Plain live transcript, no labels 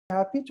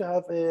Happy to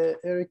have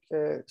Eric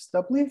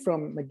Stubley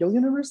from McGill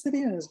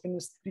University, and is going to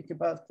speak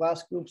about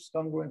class groups,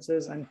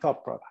 congruences, and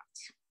top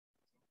products.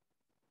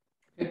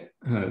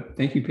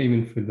 Thank you,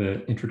 Payman, for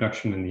the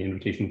introduction and the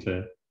invitation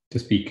to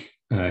speak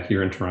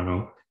here in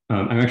Toronto.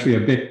 I'm actually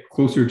a bit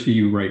closer to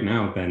you right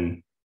now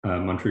than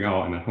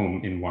Montreal. I'm at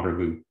home in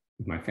Waterloo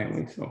with my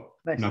family, so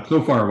nice. Not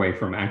so far away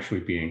from actually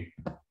being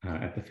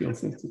at the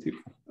Fields Institute,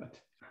 but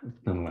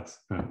nonetheless,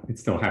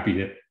 it's still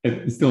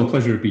a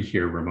pleasure to be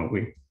here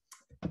remotely.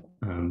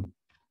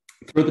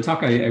 Throughout the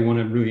talk, I want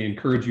to really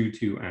encourage you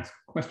to ask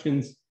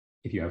questions.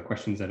 If you have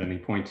questions at any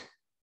point,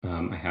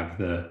 I have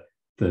the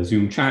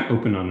Zoom chat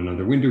open on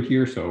another window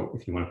here. So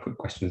if you want to put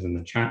questions in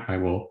the chat, I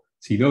will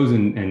see those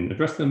and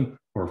address them.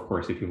 Or of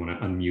course, if you want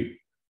to unmute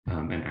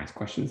and ask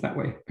questions that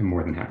way, I'm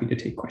more than happy to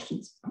take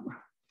questions.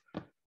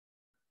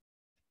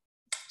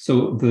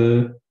 So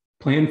the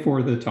plan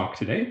for the talk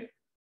today,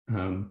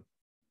 I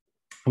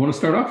want to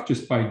start off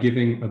just by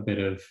giving a bit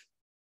of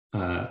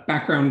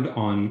background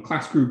on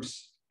class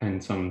groups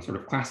and some sort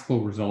of classical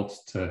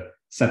results to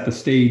set the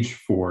stage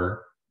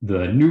for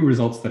the new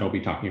results that I'll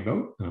be talking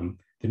about.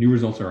 The new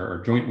results are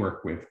our joint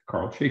work with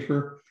Carl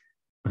Schaefer.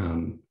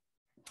 And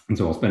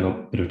so I'll spend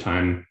a bit of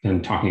time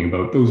then talking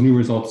about those new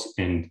results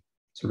and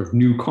sort of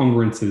new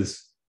congruences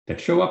that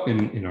show up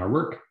in our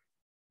work.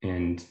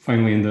 And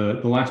finally, in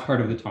the last part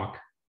of the talk,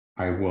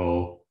 I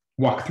will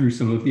walk through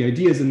some of the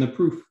ideas in the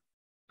proof.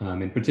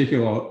 In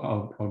particular,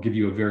 I'll give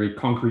you a very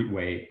concrete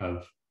way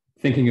of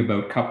thinking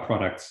about cup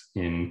products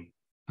in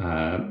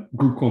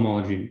group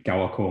cohomology,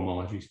 Galois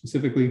cohomology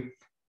specifically,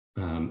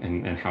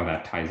 and how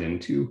that ties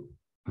into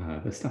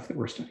the stuff that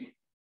we're studying.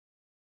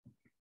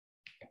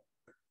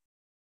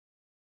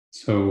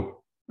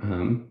 So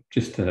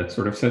just to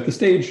sort of set the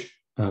stage,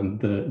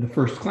 the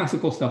first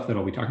classical stuff that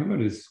I'll be talking about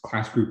is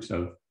class groups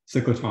of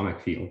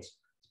cyclotomic fields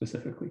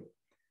specifically.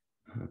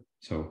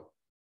 So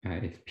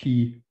if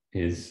P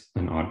is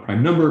an odd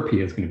prime number,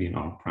 P is going to be an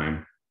odd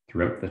prime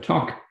throughout the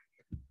talk.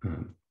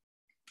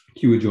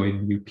 Q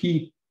adjoined mu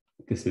P.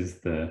 This is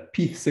the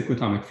pth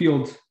cyclotomic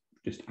field.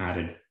 Just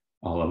added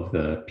all of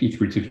the pth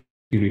roots of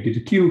unity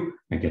to Q.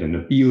 I get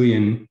an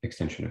abelian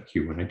extension of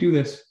Q when I do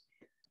this.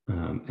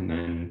 And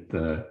then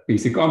the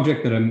basic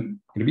object that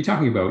I'm going to be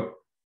talking about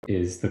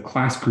is the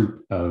class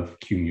group of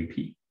Q mu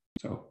P.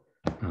 So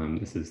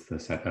this is the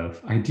set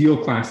of ideal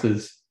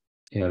classes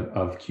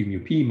of Q mu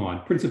P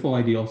mod principal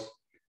ideals.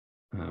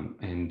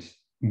 And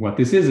what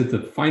this is, it's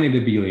a finite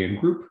abelian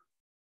group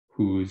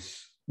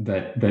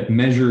that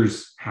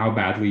measures how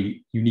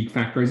badly unique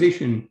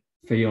factorization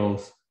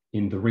fails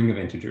in the ring of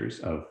integers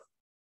of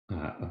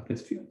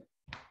this field.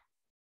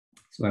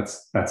 So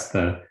that's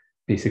the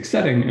basic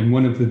setting. And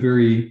one of the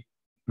very,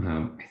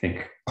 I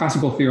think,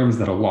 classical theorems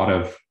that a lot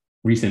of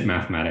recent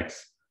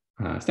mathematics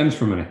stems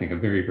from, and I think a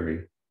very,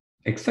 very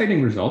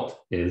exciting result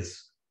is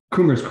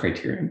Kummer's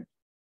criterion.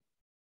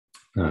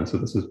 So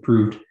this was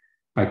proved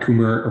by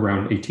Kummer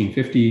around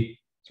 1850,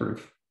 sort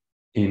of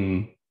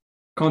in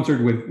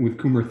concert with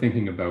Kummer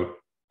thinking about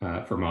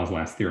Fermat's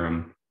last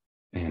theorem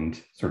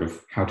and sort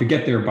of how to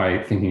get there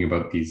by thinking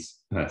about these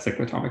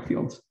cyclotomic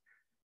fields.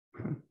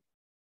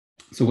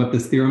 So what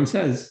this theorem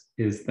says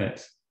is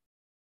that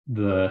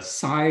the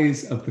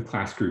size of the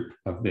class group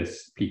of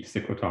this P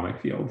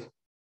cyclotomic field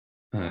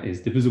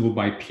is divisible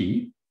by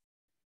P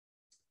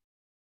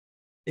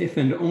if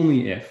and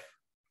only if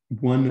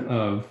one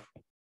of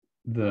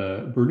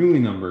the Bernoulli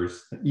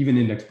numbers, even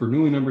index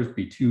Bernoulli numbers,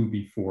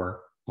 B2, B4,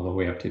 all the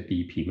way up to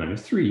BP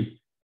minus 3,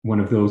 one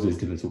of those is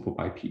divisible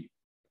by P.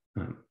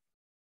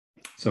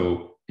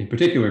 So in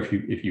particular,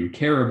 if you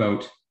care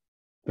about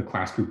the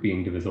class group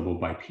being divisible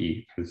by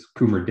P, as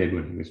Kummer did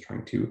when he was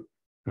trying to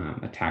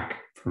attack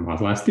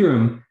Fermat's last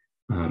theorem,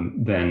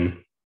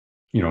 then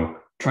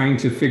trying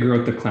to figure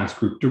out the class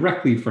group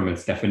directly from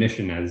its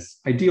definition as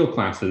ideal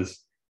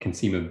classes can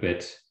seem a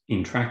bit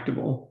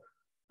intractable.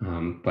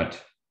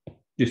 But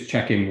just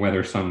checking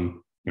whether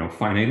some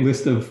finite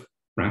list of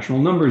rational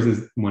numbers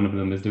is one of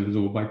them is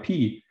divisible by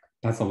P,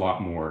 that's a lot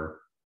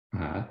more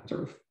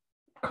sort of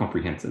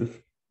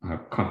comprehensive,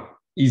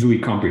 easily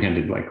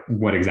comprehended, like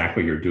what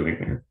exactly you're doing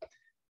there.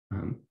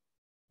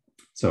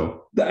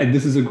 So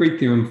this is a great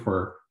theorem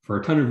for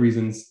a ton of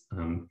reasons.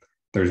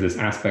 There's this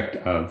aspect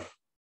of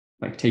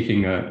like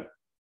taking a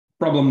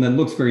problem that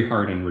looks very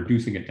hard and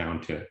reducing it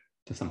down to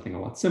something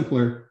a lot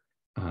simpler.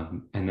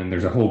 And then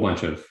there's a whole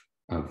bunch of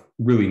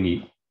really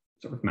neat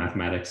sort of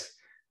mathematics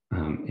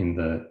in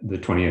the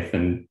 20th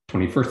and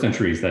 21st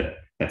centuries that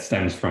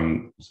stems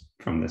from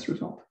this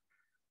result.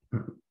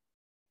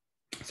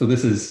 So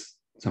this is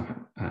somehow,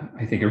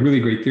 I think, a really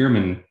great theorem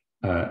and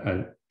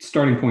a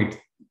starting point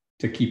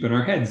to keep in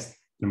our heads.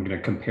 I'm going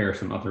to compare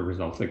some other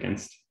results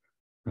against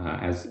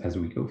as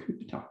we go through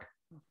the talk.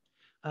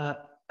 I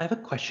have a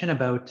question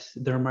about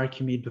the remark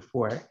you made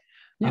before.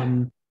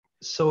 Yeah.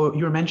 So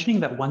you were mentioning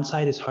that one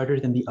side is harder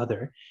than the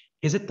other.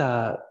 Is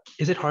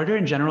it harder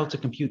in general to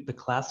compute the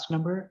class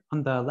number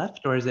on the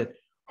left, or is it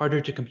harder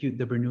to compute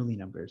the Bernoulli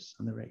numbers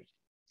on the right?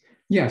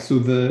 Yeah, so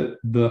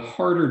the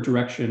harder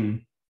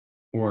direction,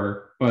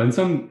 or well, in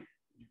some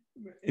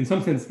in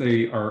some sense,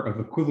 they are of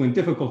equivalent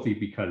difficulty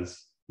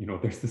because,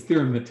 there's this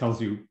theorem that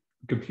tells you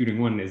computing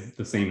one is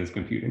the same as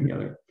computing the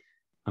other.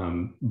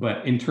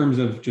 But in terms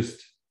of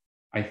just,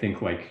 I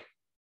think like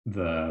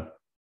the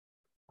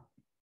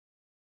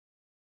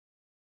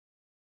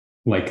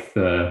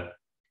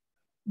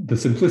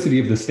simplicity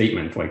of the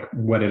statement, like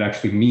what it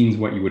actually means,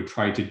 what you would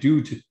try to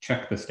do to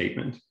check the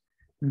statement.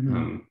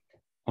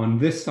 On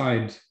this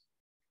side,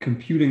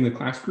 computing the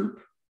class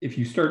group, if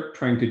you start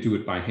trying to do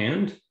it by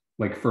hand,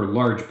 like for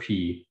large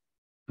P,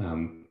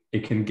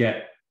 it can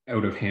get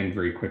out of hand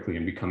very quickly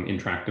and become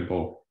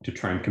intractable to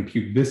try and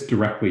compute this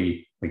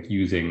directly, like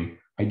using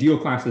ideal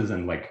classes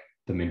and like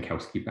the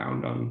Minkowski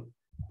bound on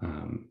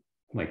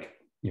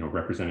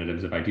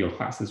representatives of ideal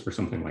classes or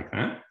something like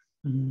that.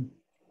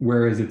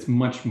 Whereas it's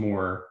much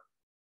more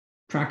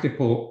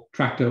tractable,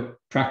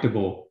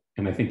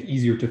 and I think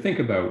easier to think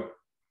about,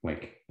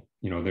 like,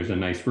 there's a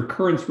nice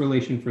recurrence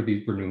relation for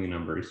these Bernoulli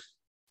numbers.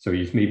 So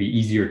it's maybe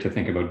easier to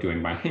think about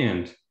doing by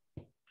hand,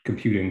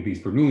 computing these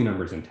Bernoulli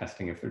numbers and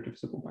testing if they're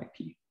divisible by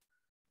P.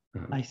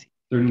 I see.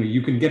 Certainly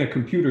you can get a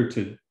computer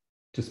to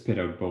spit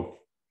out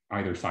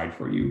either side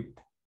for you,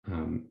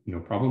 no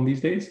problem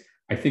these days.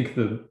 I think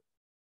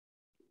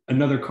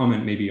another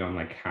comment maybe on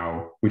like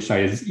which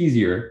side is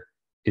easier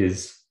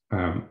is,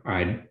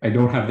 I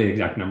don't have the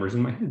exact numbers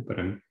in my head, but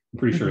I'm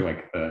pretty sure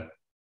like the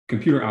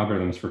computer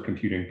algorithms for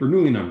computing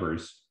Bernoulli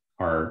numbers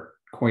are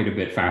quite a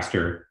bit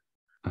faster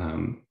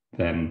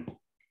than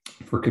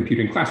for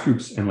computing class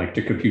groups. And like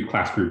to compute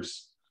class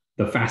groups,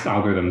 the fast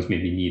algorithms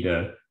maybe need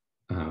a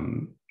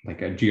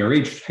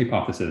GRH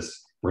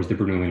hypothesis, whereas the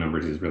Bernoulli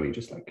numbers is really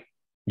just like,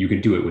 you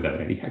can do it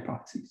without any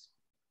hypotheses.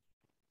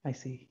 I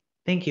see.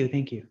 Thank you.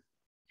 Thank you.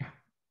 Yeah.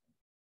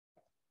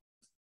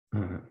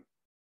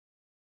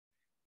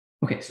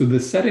 Okay, so the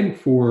setting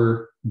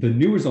for the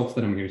new results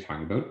that I'm going to be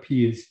talking about,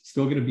 P is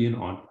still going to be an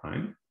odd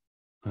prime.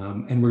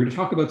 And we're going to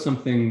talk about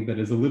something that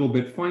is a little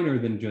bit finer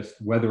than just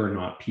whether or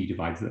not P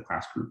divides the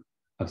class group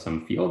of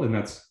some field. And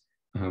that's,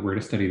 we're going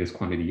to study this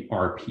quantity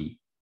RP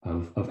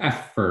of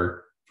F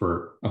for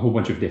a whole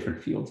bunch of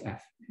different fields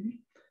F.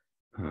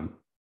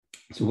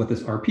 So what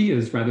this RP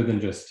is, rather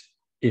than just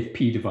if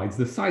P divides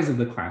the size of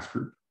the class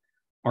group,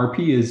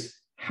 RP is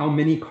how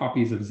many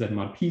copies of Z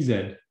mod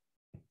PZ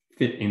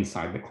fit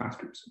inside the class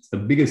group. So it's the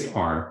biggest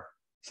R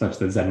such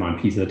that Z mod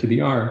PZ to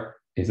the R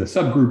is a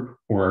subgroup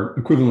or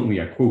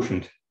equivalently a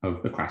quotient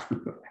of the class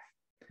group of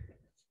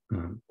F.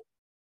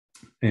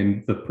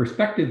 And the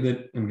perspective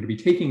that I'm going to be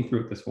taking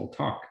throughout this whole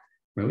talk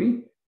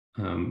really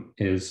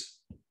is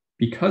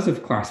because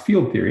of class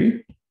field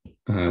theory,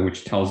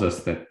 which tells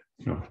us that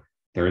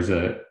there is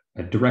a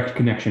direct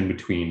connection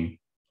between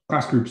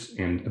class groups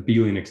and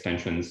abelian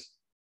extensions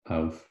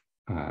of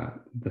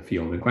the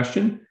field in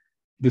question.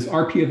 This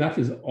RP of F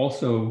is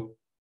also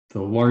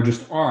the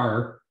largest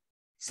R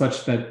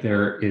such that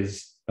there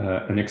is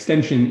an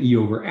extension E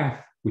over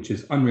F, which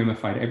is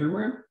unramified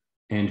everywhere,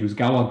 and whose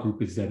Galois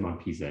group is Z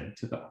mod PZ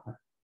to the R.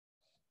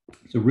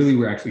 So really,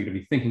 we're actually going to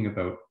be thinking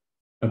about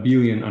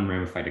abelian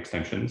unramified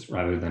extensions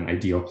rather than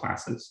ideal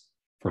classes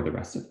for the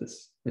rest of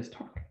this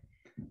talk.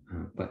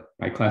 But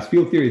by class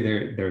field theory,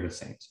 they're the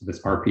same. So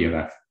this RP of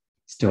F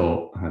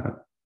still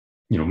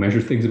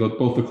measures things about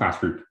both the class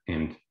group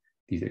and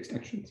these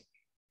extensions.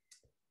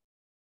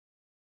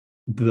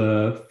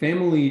 The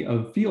family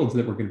of fields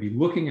that we're going to be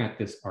looking at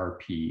this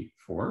RP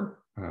for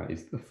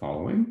is the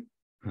following.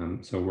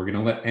 So we're going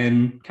to let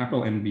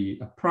capital N be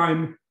a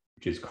prime,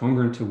 which is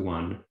congruent to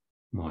 1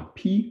 mod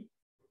P.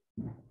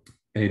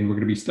 And we're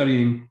going to be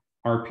studying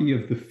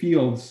RP of the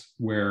fields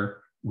where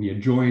we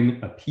adjoin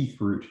a pth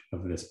root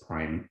of this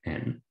prime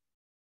N.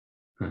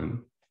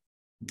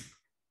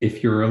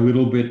 If you're a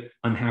little bit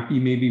unhappy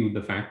maybe with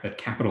the fact that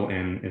capital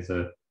N is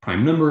a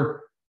prime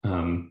number,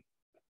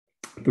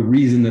 the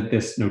reason that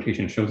this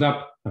notation shows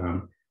up,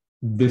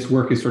 this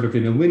work is sort of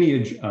in a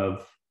lineage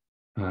of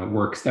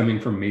work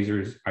stemming from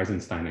Mazur's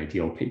Eisenstein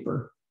ideal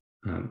paper.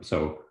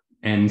 So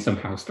N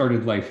somehow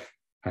started life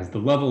as the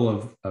level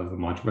of a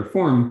modular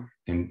form,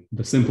 and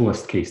the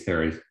simplest case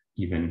there is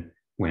even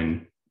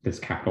when this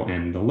capital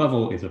N, the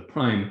level is a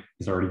prime,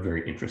 is already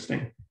very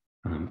interesting.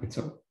 And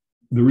so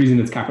the reason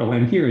it's capital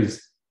N here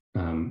is,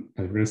 as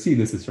we're going to see,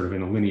 this is sort of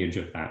in a lineage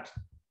of that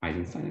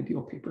Eisenstein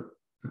ideal paper.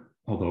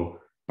 Although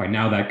by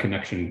now that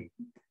connection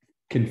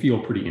can feel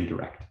pretty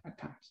indirect at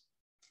times.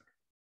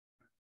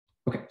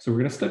 Okay, so we're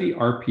going to study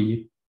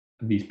RP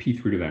of these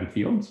pth root of N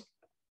fields.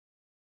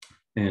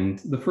 And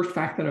the first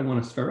fact that I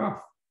want to start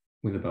off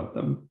with about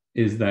them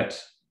is that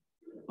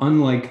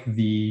unlike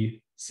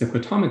the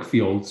cyclotomic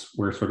fields,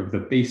 where sort of the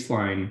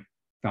baseline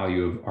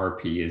value of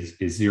RP is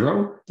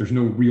 0, there's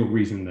no real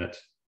reason that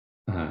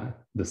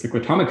the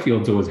cyclotomic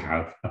fields always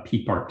have a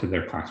p part to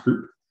their class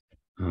group.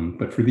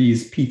 But for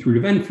these pth root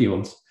of N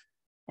fields,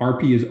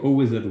 RP is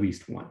always at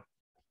least 1.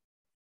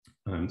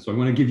 So I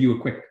want to give you a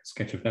quick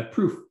sketch of that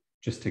proof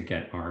just to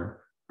get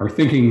our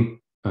thinking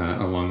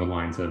along the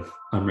lines of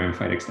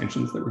unramified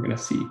extensions that we're going to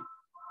see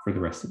for the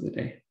rest of the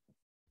day.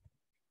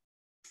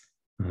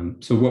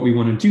 So what we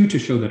want to do to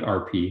show that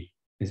RP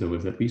is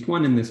always at least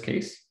 1 in this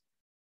case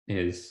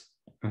is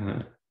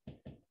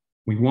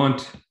we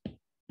want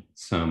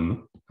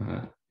some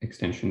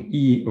extension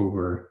E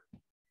over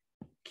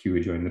Q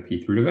adjoining the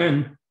Pth root of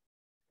n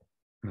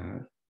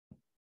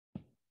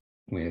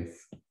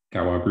with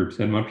Galois group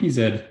Z mod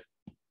Pz,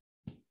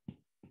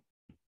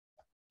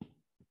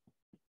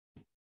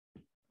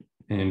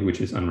 and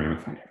which is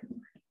unramified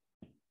everywhere.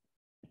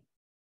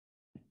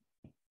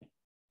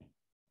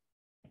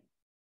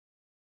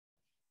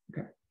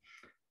 Okay.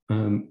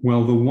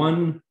 Well, the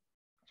one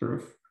sort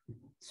of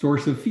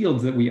source of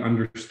fields that we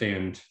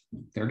understand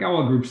their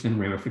Galois groups and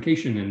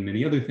ramification and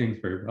many other things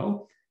very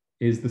well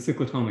is the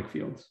cyclotomic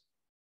fields.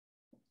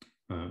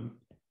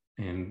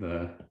 And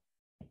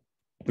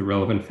the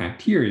relevant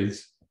fact here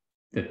is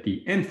that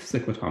the nth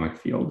cyclotomic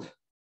field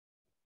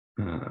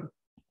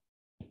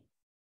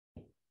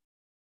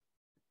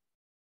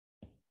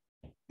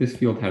this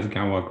field has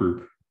Galois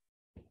group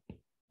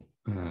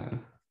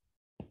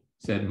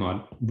Z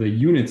mod, the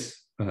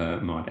units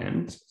mod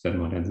n, Z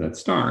mod n Z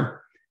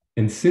star.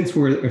 And since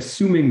we're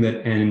assuming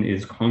that n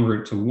is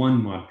congruent to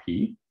 1 mod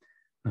p,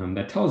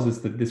 that tells us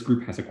that this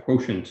group has a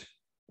quotient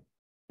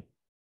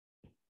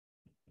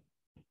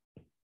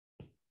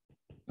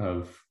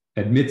of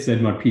admits Z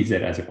mod pz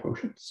as a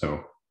quotient.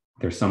 So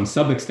there's some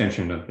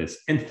sub-extension of this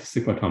nth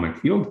cyclotomic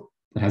field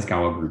that has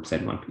Galois group Z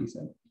mod pz.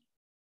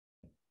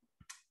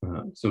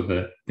 So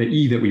the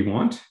E that we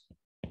want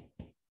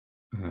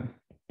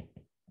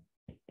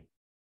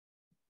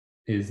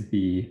is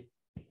the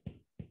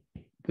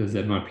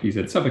Z mod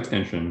pz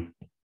sub-extension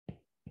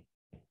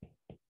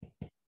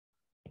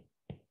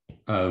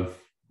of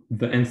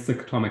the nth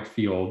cyclotomic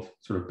field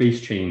sort of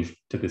base change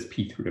to this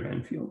Pth root of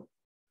n field.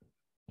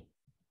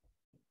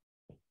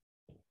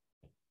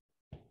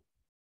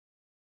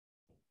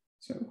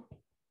 So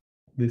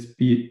this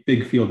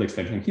big field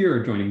extension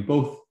here joining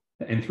both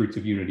the nth roots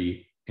of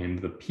unity and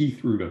the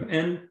Pth root of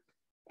n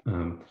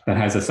that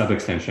has a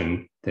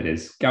sub-extension that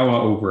is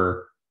Galois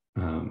over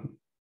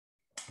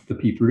the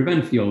Pth root of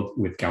n field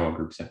with Galois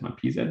group Z mod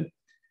Pz.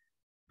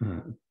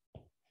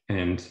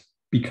 And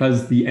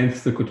because the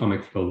nth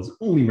cyclotomic field is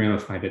only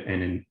ramified at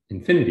n in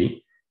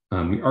infinity,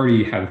 we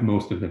already have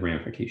most of the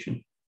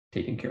ramification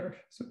taken care of.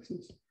 So this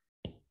is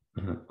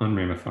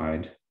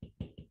unramified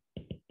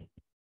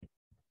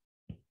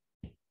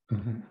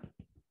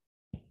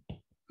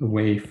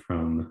away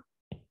from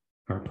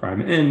our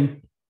prime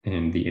n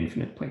and the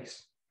infinite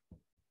place.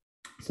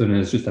 So then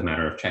it's just a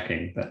matter of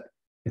checking that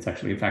it's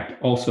actually, in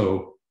fact,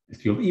 also,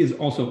 this field E is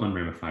also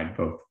unramified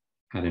both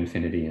at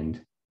infinity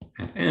and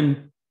at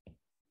n.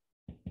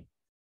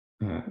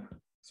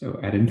 So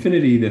at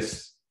infinity,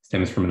 this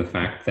stems from the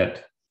fact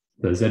that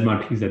the Z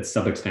mod Pz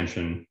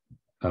sub-extension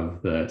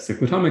of the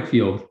cyclotomic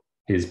field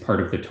is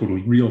part of the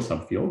totally real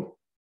subfield.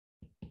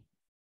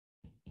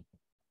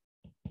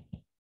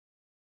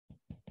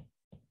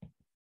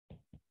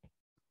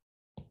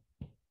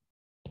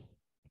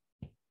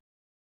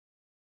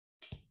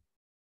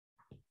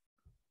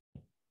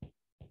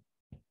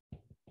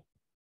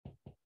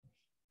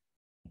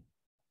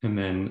 And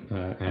then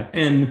at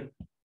n,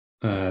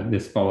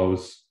 this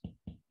follows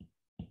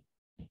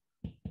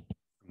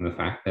from the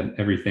fact that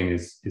everything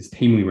is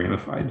tamely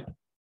ramified,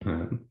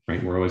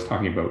 right? We're always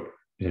talking about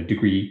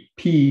degree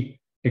p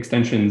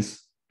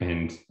extensions,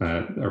 and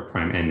our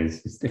prime n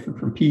is different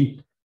from p.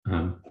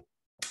 And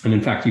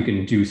in fact, you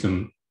can do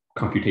some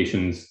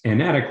computations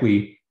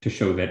analytically to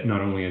show that not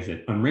only is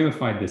it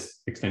unramified,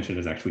 this extension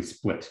is actually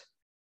split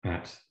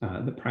at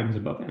the primes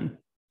above n.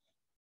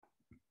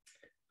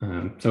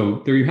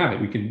 So there you have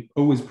it. We can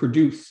always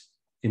produce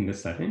in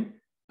this setting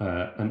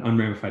an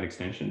unramified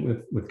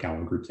extension with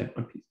Galois group Z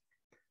mod Pz.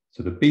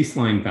 So the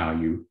baseline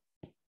value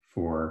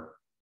for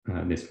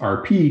this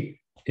RP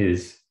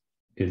is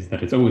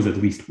that it's always at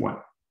least 1.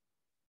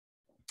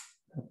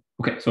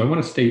 Okay, so I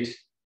want to state,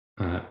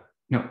 I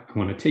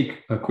want to take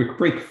a quick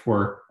break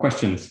for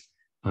questions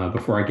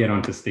before I get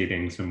on to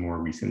stating some more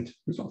recent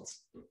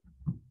results.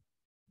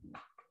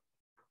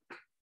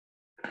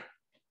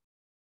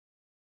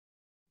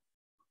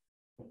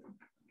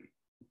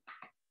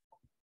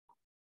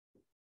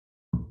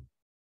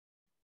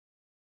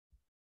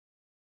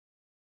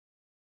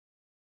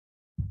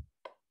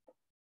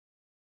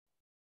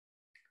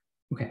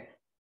 Okay.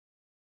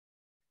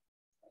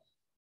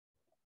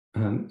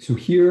 So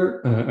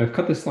here, I've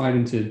cut this slide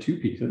into 2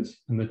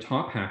 pieces. And the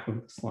top half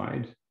of the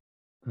slide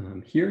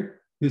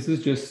here, this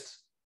is just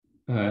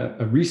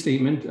a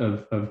restatement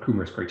of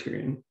Kummer's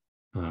criterion.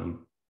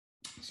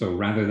 So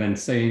rather than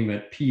saying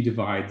that P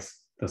divides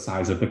the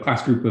size of the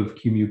class group of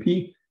Q mu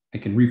P, I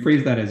can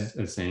rephrase that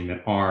as saying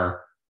that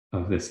R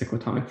of the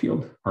cyclotomic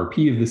field,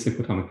 RP of the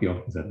cyclotomic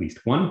field is at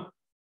least 1.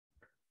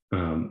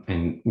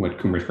 And what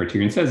Kummer's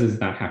criterion says is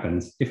that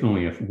happens if and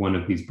only if one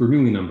of these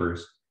Bernoulli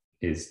numbers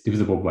is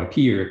divisible by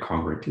P or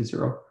congruent to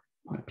 0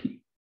 mod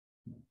P.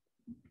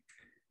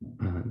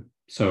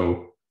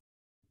 So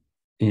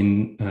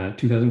in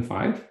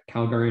 2005,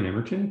 Caligari and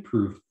Emerton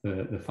proved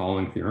the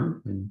following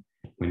theorem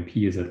when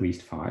P is at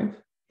least 5.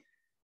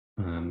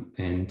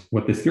 And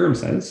what this theorem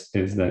says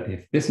is that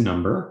if this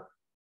number,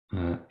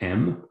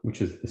 M,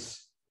 which is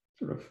this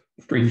sort of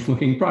strange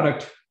looking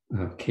product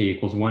of k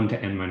equals 1 to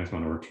n minus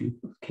 1 over 2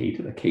 of k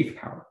to the kth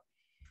power.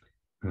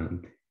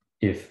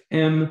 If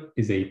m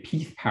is a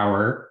pth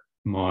power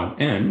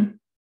mod n,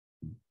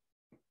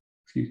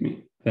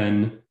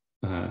 then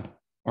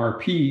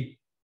Rp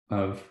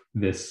of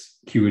this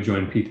q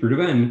adjoined pth root of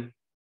n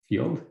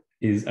field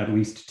is at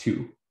least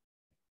 2.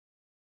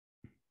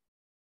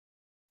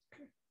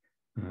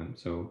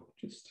 So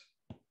just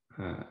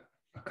a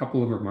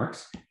couple of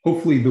remarks.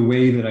 Hopefully the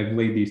way that I've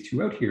laid these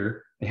two out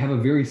here, they have a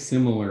very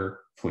similar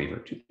flavor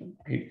to them,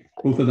 right?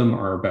 Both of them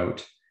are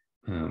about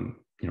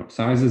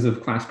sizes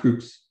of class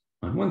groups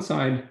on one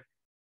side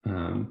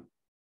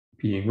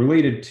being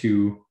related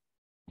to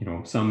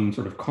some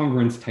sort of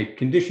congruence type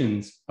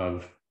conditions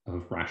of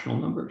rational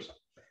numbers.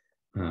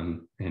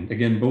 And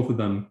again, both of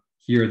them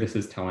here, this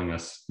is telling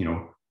us,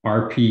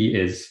 Rp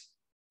is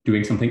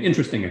doing something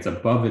interesting. It's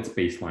above its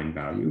baseline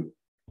value.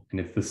 And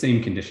it's the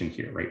same condition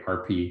here, right?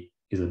 Rp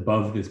is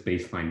above this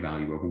baseline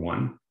value of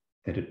 1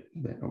 that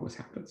always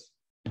happens.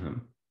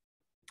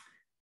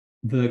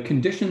 The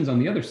conditions on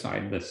the other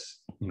side, this,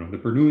 the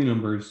Bernoulli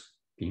numbers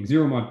being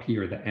 0 mod p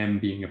or the m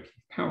being a p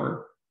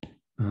power,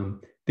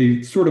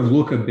 they sort of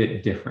look a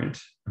bit different.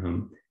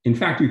 In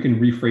fact, you can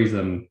rephrase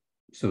them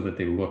so that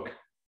they look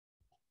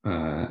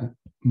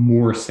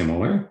more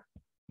similar.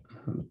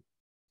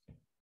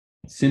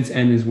 Since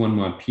n is 1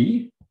 mod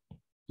p,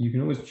 you can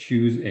always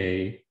choose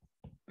a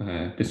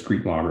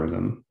discrete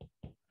logarithm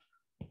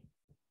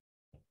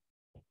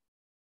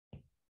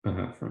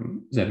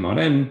from z mod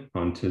n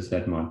onto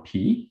z mod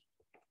p.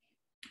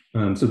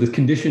 So this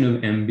condition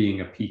of m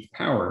being a pth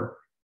power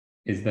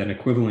is then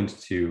equivalent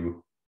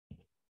to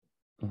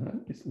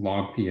this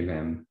log p of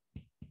m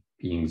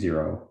being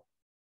 0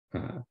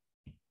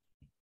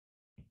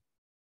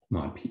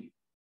 mod p.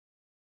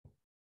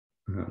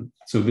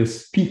 So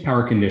this pth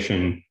power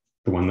condition,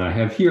 the one that I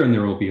have here, and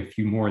there will be a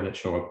few more that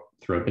show up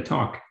throughout the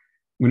talk,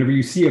 whenever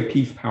you see a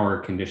pth power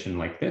condition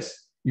like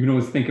this, you can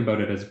always think about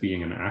it as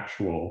being an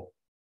actual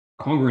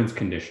congruence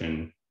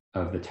condition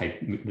of the type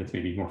that's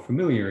maybe more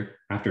familiar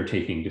after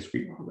taking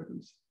discrete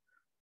logarithms.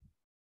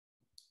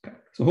 Okay,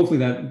 so hopefully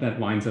that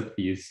lines up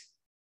these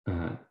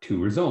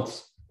two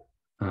results.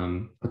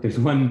 But there's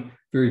one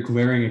very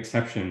glaring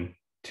exception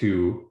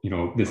to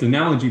this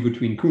analogy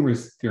between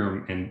Kummer's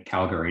theorem and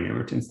Calgary and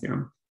Emerton's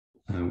theorem,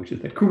 which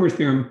is that Kummer's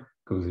theorem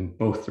goes in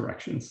both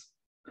directions.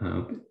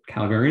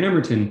 Calgary and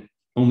Emerton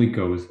only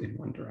goes in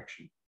one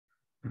direction.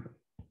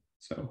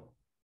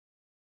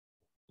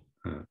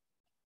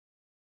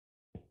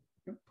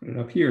 Put it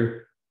up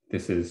here.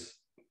 This is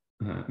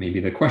maybe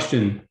the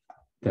question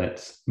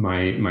that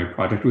my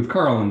project with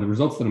Carl and the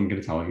results that I'm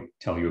going to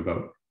tell you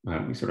about.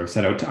 We sort of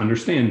set out to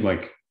understand,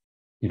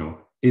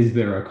 is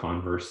there a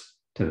converse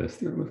to this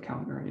theorem of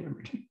Calgary and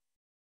Emerton?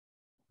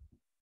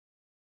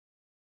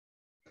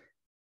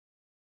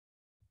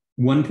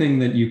 One thing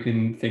that you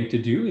can think to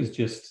do is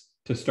just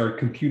to start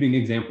computing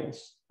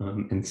examples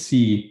and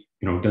see,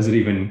 does it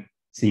even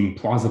seem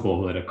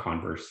plausible that a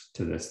converse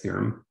to this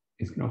theorem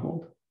is going to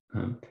hold?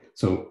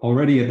 So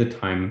already at the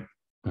time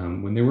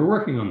when they were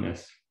working on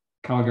this,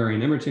 Calgary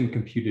and Emerton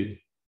computed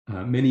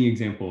many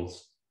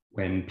examples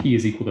when p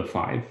is equal to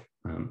 5.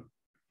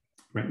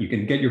 Right? You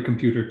can get your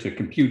computer to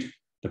compute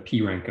the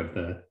p rank of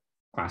the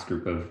class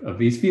group of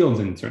these fields,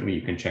 and certainly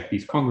you can check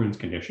these congruence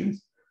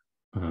conditions.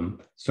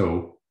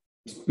 So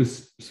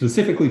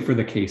specifically for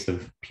the case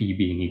of p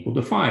being equal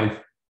to 5,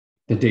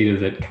 the data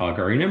that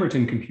Calgary and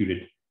Emerton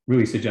computed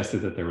really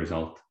suggested that the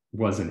result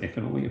was an if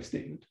and only if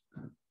statement.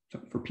 So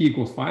for p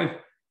equals 5,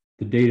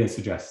 the data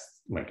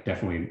suggests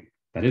definitely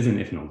that is an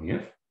if and only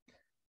if.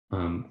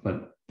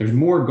 But there's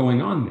more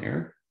going on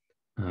there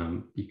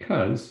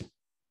because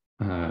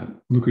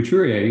Le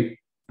Couturier,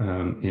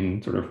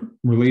 in sort of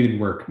related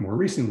work more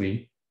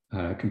recently,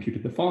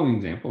 computed the following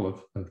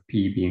example of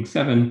p being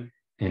 7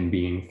 and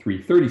being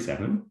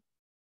 337.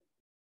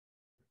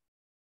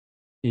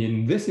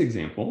 In this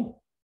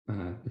example,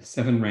 the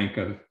 7 rank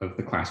of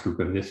the class group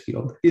of this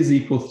field is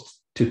equal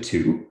to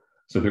 2.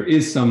 So there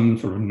is some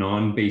sort of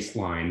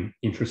non-baseline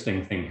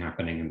interesting thing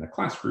happening in the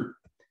class group.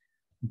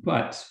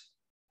 But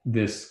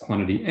this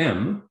quantity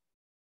m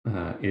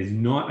is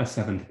not a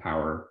 7th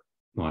power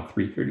mod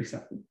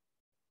 337.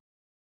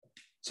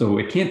 So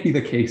it can't be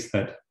the case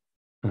that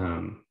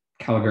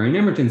Calgary and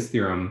Emerton's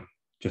theorem,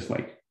 just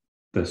like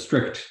the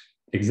strict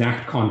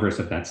exact converse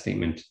of that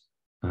statement,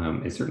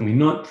 is certainly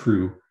not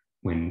true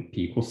when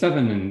p equals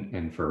 7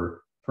 and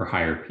for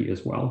higher p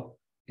as well.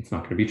 It's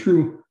not going to be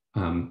true,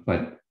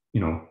 but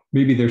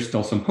maybe there's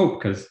still some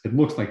hope because it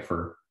looks like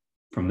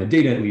from the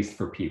data, at least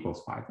for p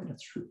equals 5, that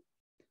it's true.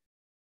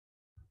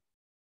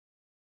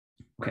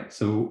 Okay,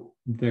 so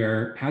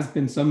there has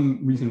been some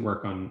recent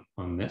work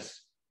on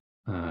this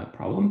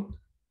problem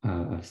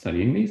of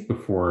studying these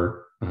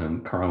before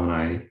Carl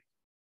and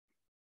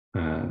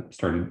I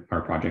started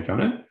our project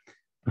on it.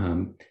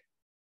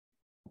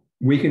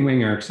 Wake and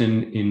Wang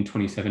Erickson in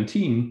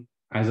 2017,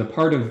 as a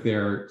part of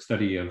their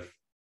study of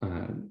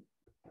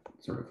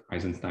sort of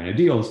Eisenstein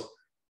ideals,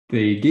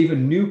 they gave a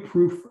new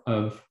proof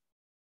of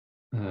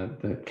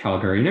the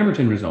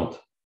Caligari-Emerton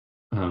result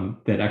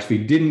that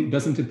actually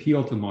doesn't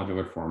appeal to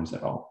modular forms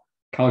at all.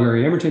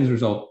 Caligari-Emerton's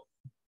result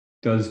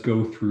does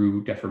go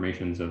through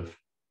deformations of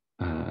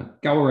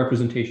Galois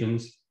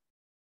representations.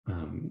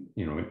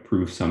 It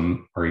proves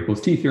some R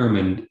equals T theorem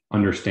and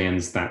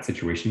understands that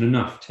situation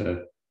enough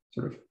to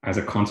sort of, as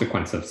a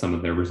consequence of some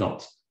of their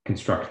results,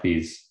 construct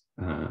these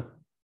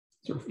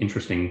sort of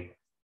interesting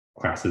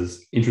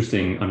classes,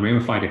 interesting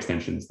unramified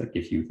extensions that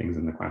give you things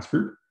in the class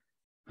group.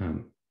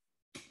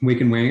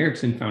 Wake and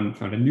Wang-Erickson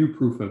found a new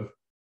proof of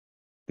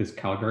this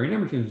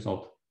Caligari-Emerton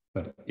result,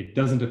 but it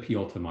doesn't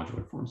appeal to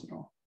modular forms at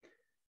all.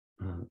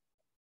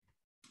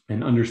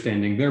 And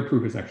understanding their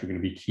proof is actually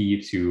going to be key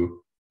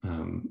to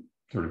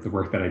sort of the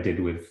work that I did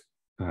with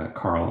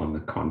Carl on the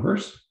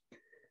converse.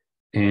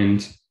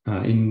 And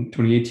in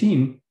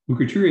 2018, Luc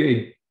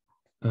Couturier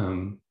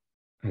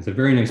has a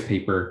very nice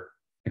paper,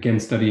 again,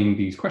 studying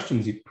these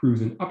questions. He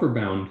proves an upper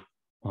bound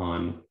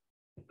on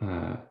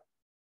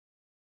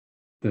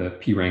the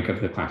P rank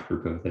of the class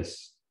group of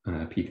this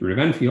P through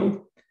to N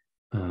field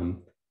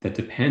that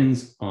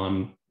depends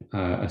on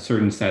a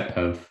certain set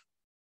of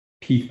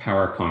P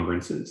power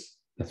congruences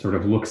that sort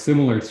of look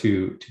similar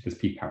to this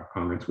P power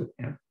congruence with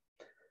M.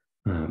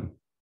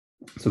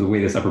 So the way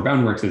this upper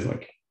bound works is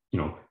like,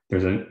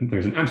 there's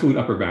an absolute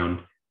upper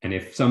bound, and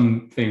if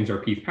some things are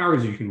P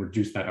powers, you can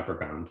reduce that upper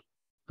bound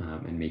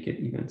and make it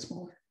even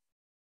smaller.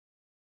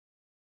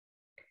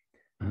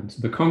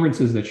 So the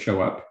congruences that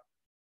show up,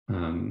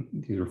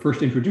 these were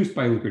first introduced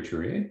by Luc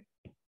Couturier.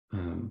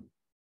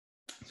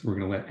 So we're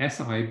going to let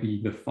SI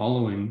be the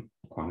following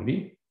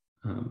quantity.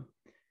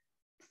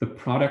 The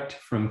product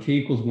from k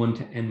equals 1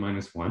 to n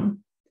minus 1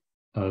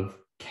 of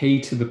k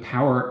to the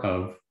power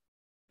of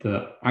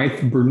the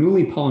ith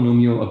Bernoulli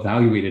polynomial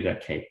evaluated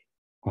at k,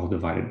 all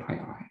divided by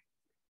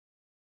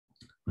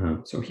I.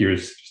 So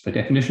here's just the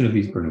definition of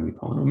these Bernoulli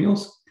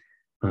polynomials.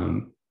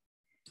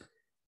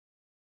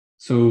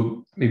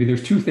 So maybe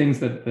there's two things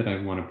that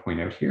I want to point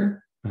out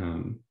here.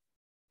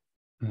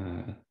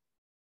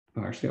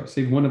 Actually, I'll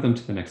save one of them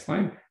to the next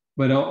slide,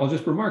 but I'll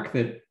just remark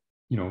that,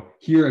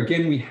 here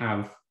again, we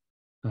have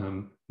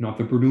not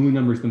the Bernoulli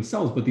numbers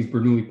themselves, but these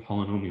Bernoulli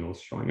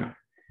polynomials showing up.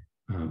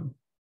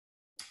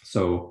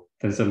 So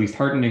that's at least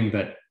heartening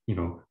that,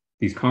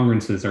 these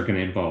congruences are going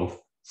to involve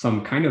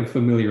some kind of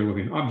familiar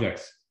living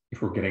objects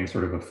if we're getting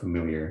sort of a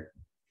familiar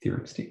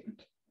theorem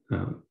statement.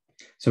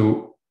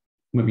 So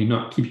let me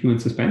not keep you in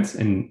suspense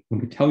and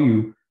let me tell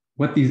you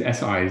what these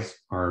SIs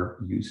are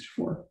used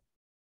for.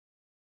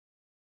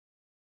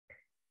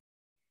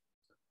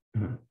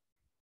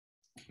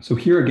 So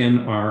here again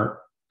are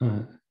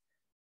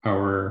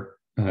our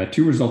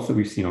two results that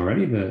we've seen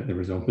already, the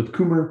result of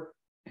Kummer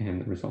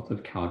and the result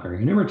of Caligari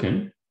and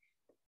Emerton.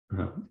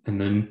 And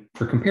then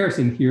for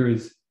comparison, here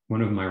is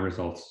one of my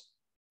results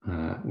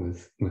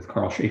with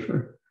Carl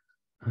Schaefer.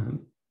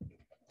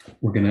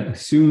 We're going to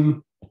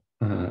assume,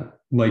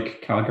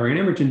 like Caligari and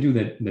Emerton do,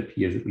 that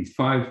P is at least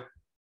 5.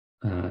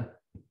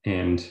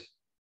 And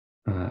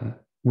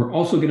we're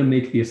also going to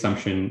make the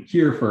assumption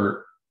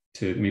here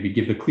to maybe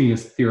give the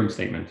cleanest theorem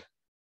statement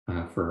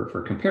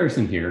for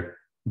comparison here,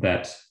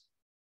 that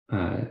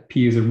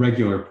P is a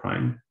regular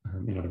prime.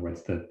 In other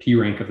words, the P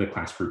rank of the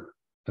class group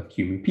of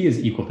Q mu P is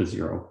equal to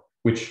 0,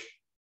 which,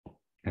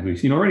 as we've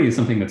seen already, is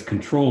something that's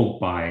controlled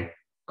by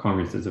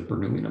congruences of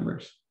Bernoulli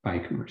numbers by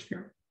Kummer's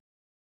theorem.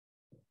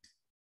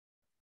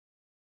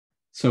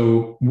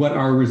 So what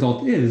our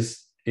result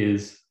is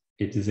it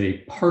is a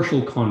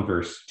partial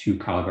converse to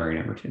Caligari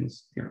and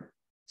Emerton's theorem.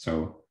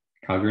 So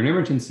Caligari and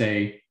Emerton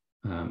say,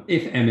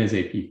 if M is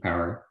a P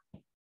power,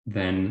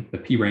 then the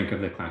P rank of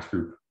the class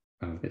group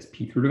of this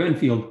P through to N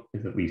field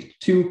is at least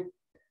 2.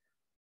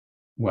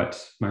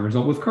 What my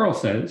result with Carl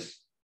says,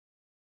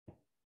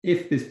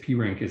 if this P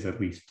rank is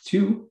at least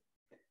 2,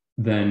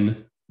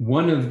 then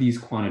one of these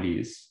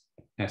quantities,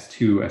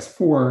 S2,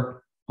 S4,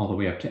 all the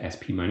way up to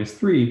SP minus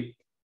 3,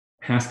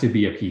 has to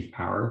be a P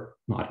power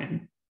mod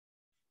N.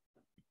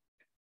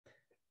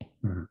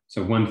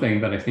 So one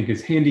thing that I think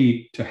is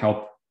handy to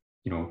help,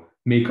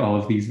 make all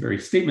of these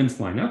various statements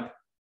line up.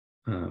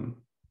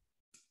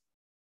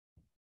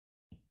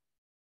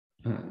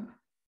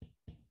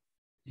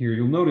 Here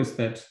you'll notice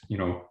that,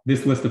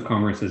 this list of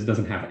congruences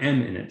doesn't have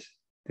M in it,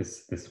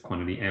 this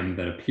quantity M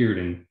that appeared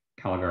in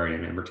Caligari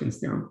and Emerton's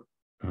theorem,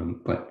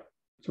 but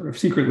sort of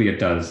secretly it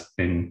does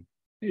in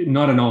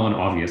not in all an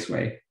obvious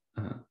way.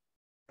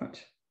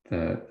 But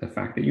the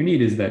fact that you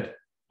need is that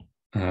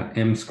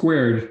M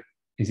squared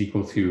is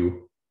equal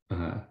to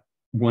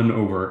 1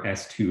 over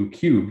S2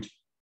 cubed,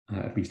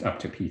 at least up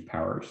to P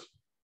powers.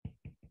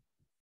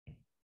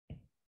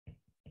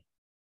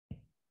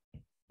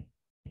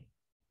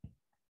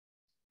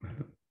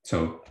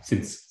 So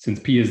since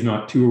P is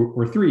not 2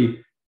 or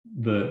 3,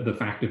 the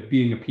fact of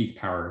being a P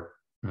power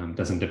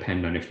doesn't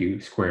depend on if you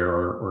square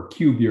or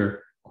cube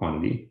your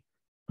quantity.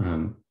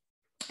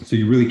 So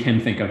you really can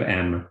think of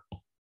M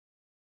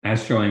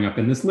as showing up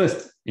in this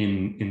list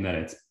in that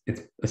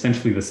it's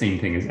essentially the same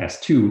thing as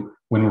S2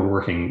 when we're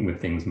working with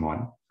things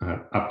mod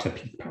up to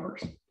P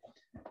powers.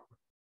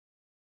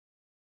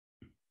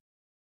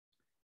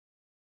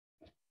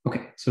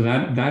 Okay, so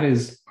that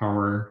is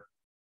our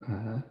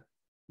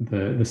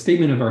the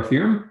statement of our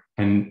theorem,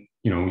 and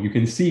you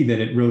can see that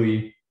it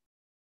really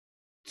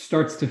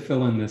starts to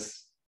fill in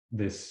this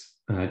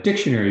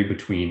dictionary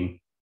between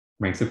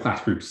ranks of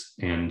class groups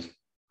and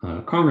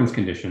congruence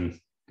conditions,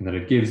 and that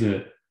it gives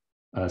it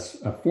a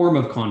form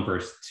of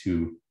converse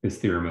to this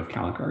theorem of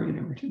Caligari and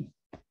Emerton.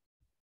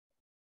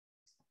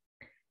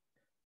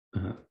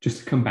 Just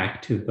to come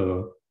back to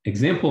the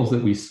examples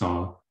that we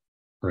saw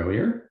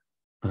earlier,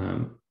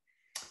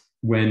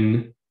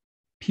 when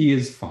P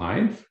is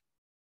 5,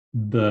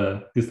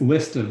 this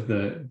list of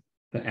the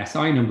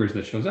SI numbers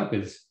that shows up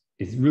is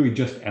really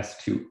just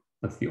S2.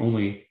 That's the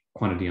only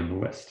quantity on the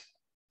list.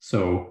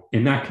 So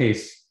in that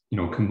case,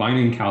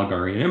 combining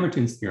Caligari and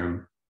Emerton's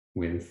theorem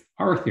with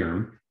our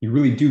theorem, you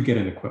really do get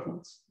an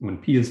equivalence. When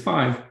P is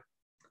 5,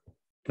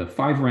 the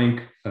 5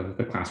 rank of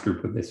the class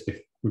group of this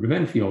fifth group of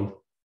n field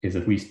is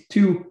at least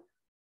 2,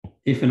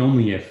 if and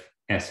only if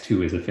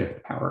S2 is a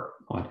fifth power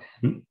mod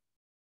n.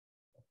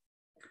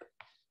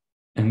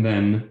 And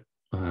then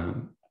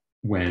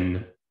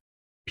when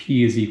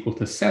P is equal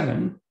to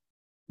 7,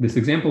 this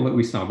example that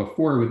we saw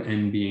before with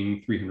n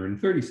being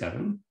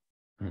 337,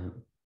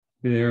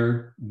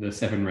 there the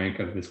 7 rank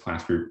of this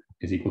class group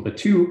is equal to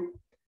 2.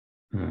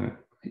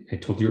 I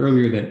told you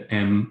earlier that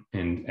M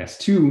and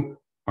S2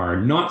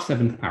 are not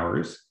 7th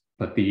powers,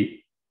 but the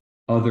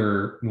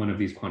other one of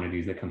these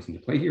quantities that comes into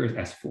play here is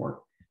S4.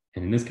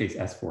 And in this case,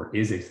 S4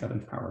 is a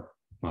 7th power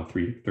mod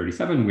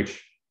 337,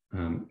 which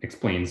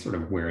explains sort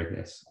of where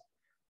this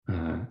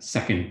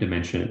second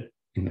dimension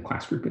in the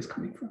class group is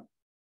coming from.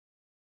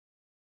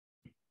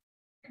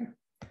 Okay.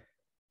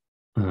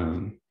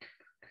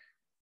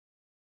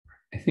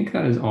 I think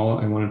that is all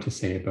I wanted to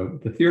say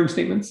about the theorem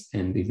statements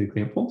and these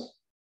examples.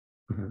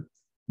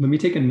 Let me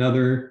take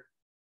another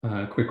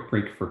quick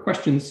break for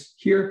questions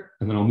here,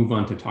 and then I'll move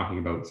on to talking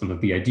about some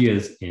of the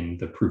ideas in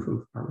the proof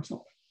of our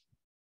result.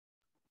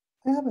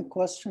 I have a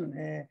question.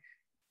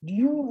 Do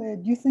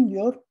you think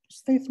your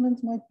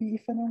statement might be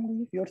if and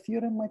only if, your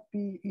theorem might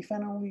be if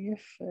and only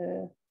if?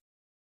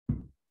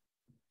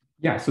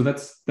 Yeah, so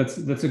that's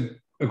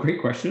a great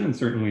question, and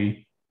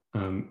certainly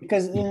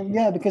because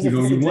because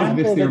you want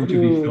this theorem to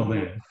be filled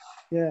in.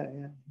 Yeah.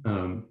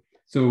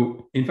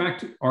 So in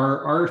fact,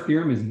 our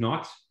theorem is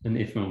not an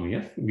if and only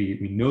if.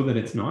 We know that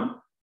it's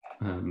not.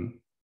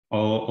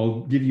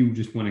 I'll give you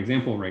just one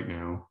example right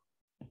now.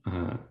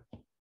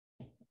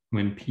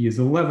 When P is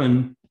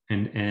 11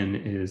 and N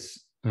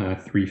is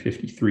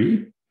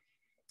 353,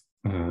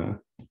 I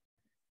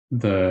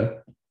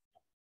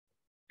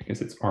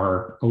guess it's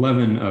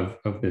R11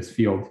 of this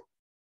field,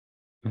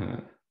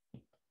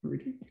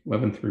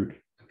 11 through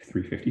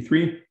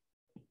 353.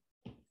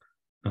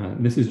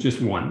 This is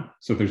just 1.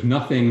 So there's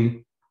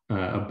nothing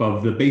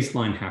above the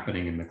baseline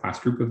happening in the class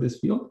group of this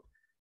field,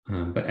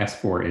 but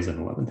S4 is an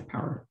 11th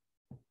power.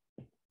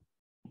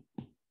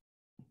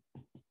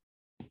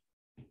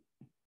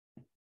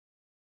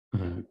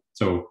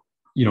 So,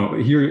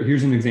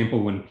 here's an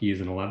example when P is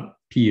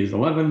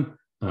 11.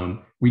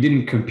 We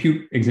didn't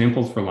compute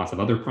examples for lots of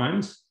other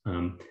primes,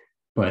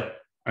 but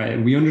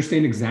we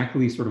understand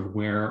exactly sort of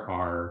where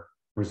our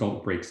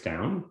result breaks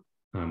down,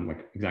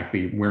 like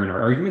exactly where in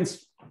our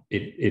arguments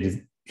it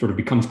is sort of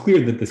becomes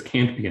clear that this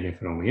can't be an if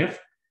and only if.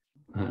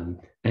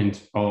 And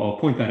I'll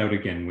point that out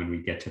again when we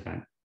get to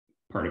that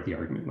part of the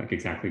argument, like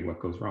exactly what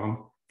goes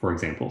wrong for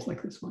examples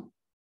like this one.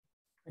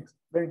 Thanks.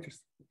 Very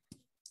interesting.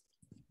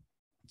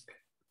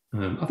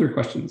 Other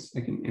questions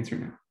I can answer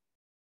now.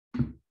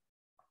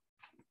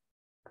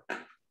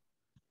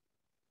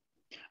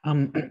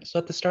 So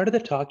at the start of the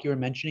talk, you were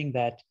mentioning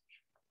that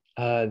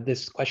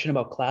this question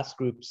about class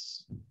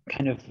groups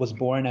kind of was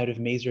born out of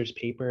Mazur's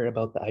paper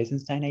about the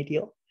Eisenstein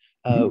ideal.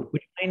 Would you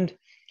mind,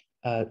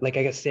 I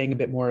guess, saying a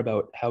bit more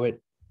about how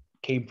it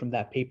came from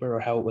that paper or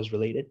how it was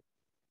related?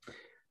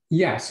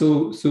 Yeah,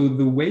 so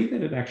the way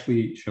that it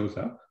actually shows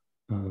up,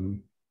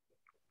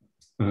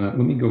 let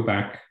me go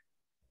back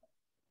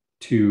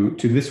to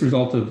this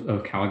result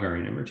of Caligari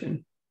and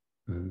Emerton.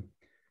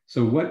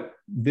 So what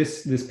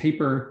this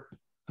paper,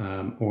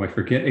 I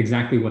forget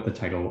exactly what the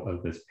title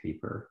of this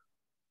paper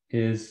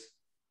is.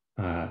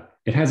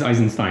 It has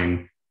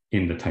Eisenstein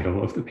in the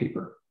title of the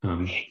paper.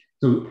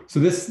 So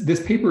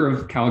this paper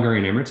of Caligari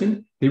and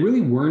Emerton, they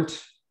really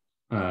weren't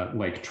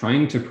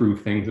trying to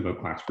prove things about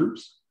class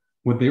groups.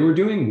 What they were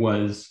doing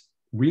was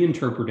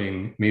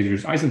reinterpreting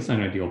Mazur's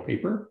Eisenstein ideal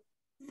paper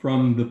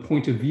from the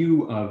point of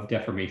view of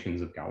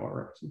deformations of Galois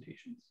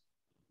representations.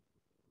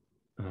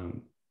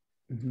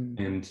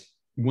 And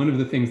one of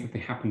the things that they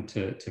happened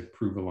to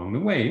prove along the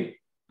way,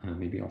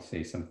 maybe I'll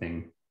say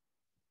something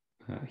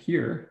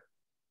here.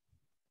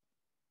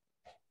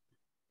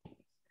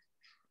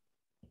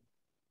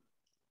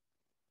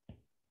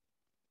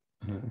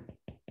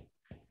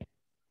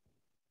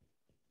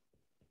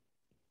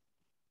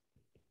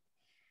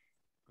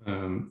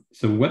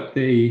 So what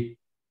they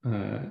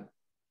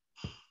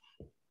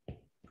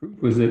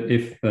proved was that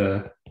if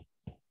the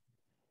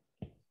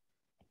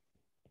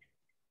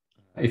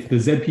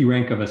ZP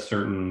rank of a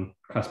certain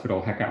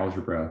cuspidal Hecke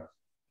algebra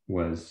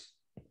was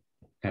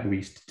at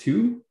least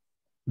 2,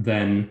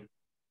 then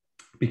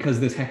because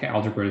this Hecke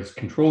algebra is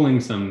controlling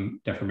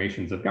some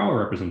deformations of Galois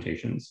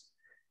representations,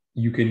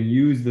 you can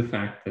use the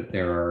fact that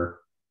there are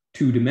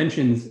 2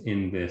 dimensions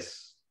in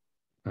this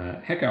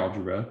Hecke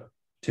algebra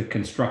to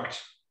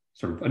construct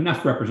sort of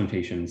enough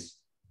representations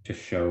to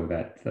show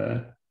that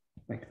the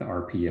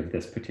RP of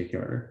this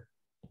particular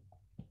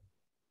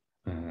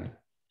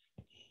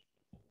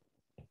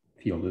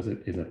field is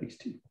at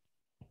least 2.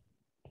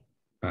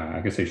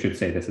 I guess I should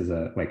say this is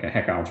a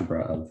Hecke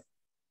algebra of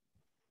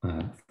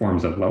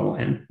forms of level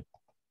n.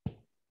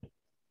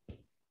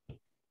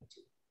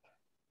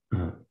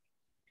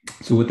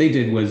 So what they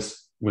did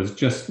was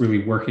just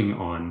really working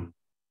on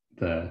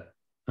the,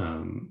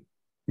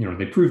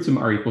 they proved some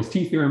R equals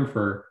T theorem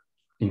for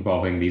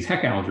involving these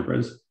Hecke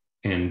algebras,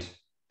 and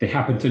they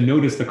happened to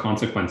notice the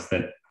consequence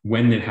that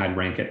when it had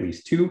rank at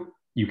least 2,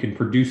 you can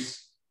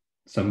produce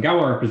some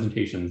Galois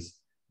representations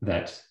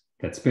that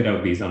spit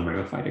out these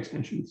unramified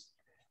extensions.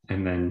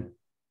 And then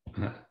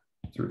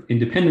sort of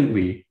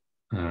independently,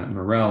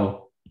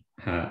 Morel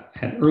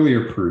had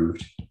earlier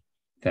proved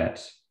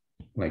that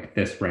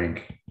this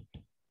rank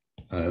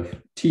of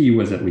T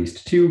was at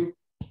least 2,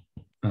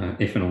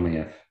 if and only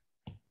if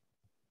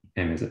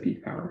M is a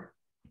peak power,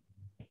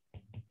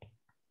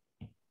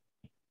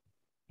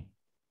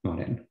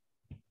 not n.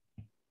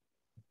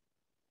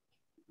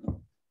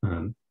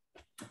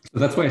 So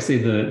that's why I say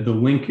the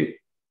link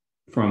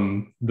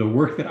from the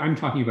work that I'm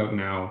talking about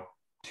now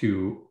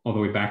to all the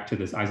way back to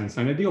this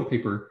Eisenstein ideal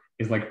paper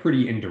is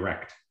pretty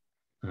indirect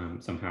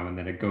somehow, and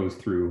then it goes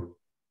through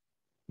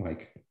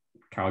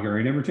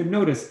Calgary and Emerton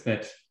noticed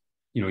that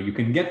you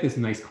can get this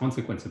nice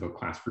consequence about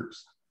class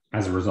groups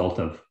as a result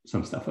of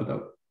some stuff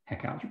about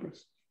Hecke algebras.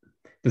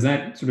 Does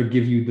that sort of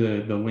give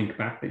you the link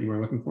back that you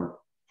were looking for?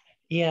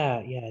 Yeah,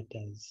 it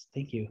does.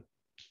 Thank you.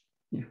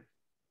 Yeah.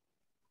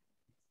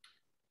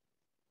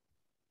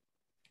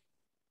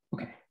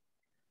 Okay.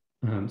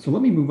 So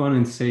let me move on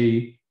and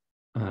say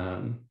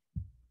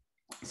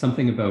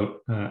something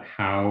about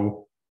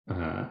how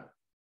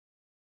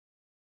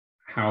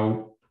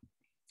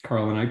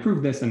Carl and I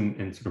proved this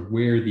and sort of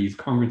where these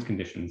congruence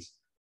conditions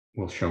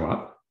will show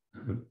up.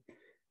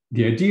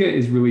 The idea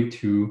is really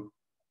to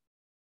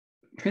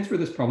transfer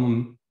this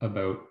problem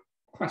about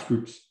class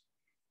groups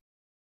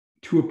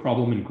to a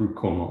problem in group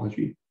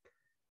cohomology.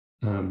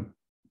 And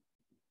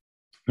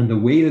the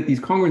way that these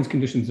congruence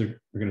conditions are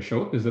going to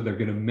show up is that they're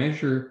going to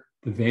measure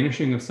the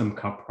vanishing of some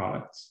cup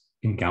products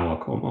in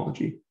Galois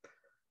cohomology.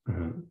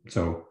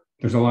 So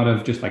there's a lot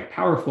of just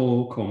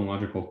powerful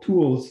cohomological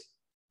tools.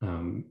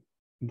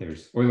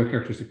 There's Euler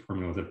characteristic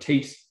formulas of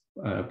Tate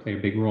play a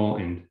big role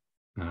in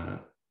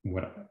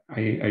what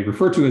I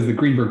refer to as the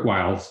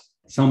Greenberg-Wiles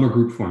Selmer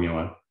group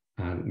formula,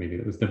 maybe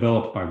that was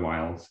developed by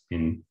Wiles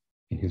in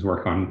his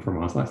work on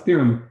Fermat's last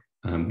theorem.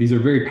 These are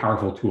very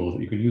powerful tools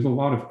that you can use a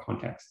lot of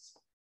contexts.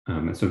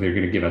 And so they're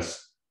going to give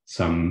us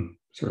some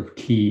sort of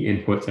key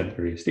inputs at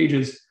various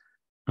stages.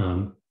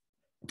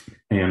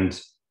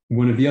 And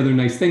one of the other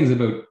nice things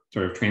about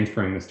sort of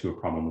transferring this to a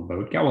problem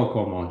about Galois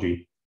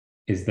cohomology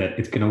is that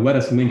it's going to let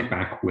us link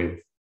back with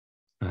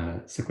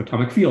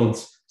cyclotomic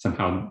fields.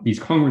 Somehow these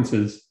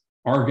congruences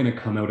are going to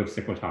come out of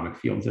cyclotomic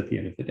fields at the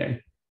end of the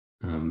day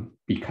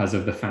because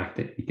of the fact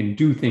that we can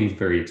do things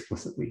very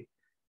explicitly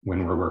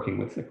when we're working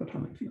with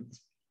cyclotomic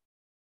fields.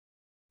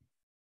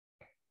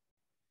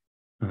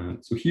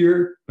 So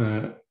here,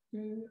 I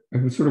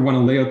would sort of want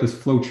to lay out this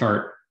flow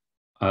chart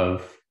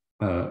of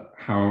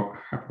how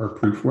our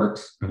proof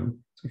works. So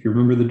if you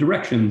remember the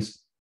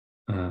directions,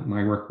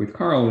 my work with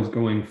Carl is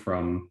going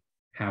from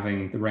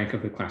having the rank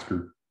of the class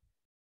group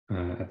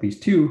at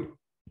least 2.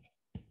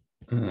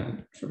 So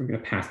we're going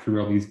to pass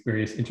through all these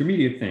various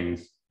intermediate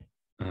things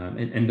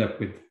and end up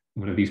with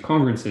one of these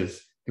congruences,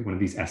 that one of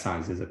these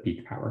SIs is a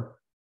peak power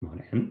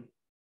mod n.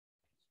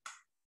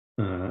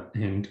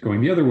 And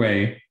going the other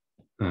way,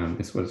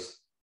 this was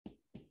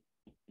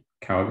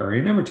Calgary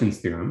and Emerton's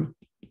theorem.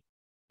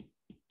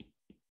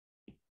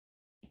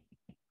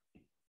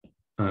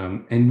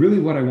 And really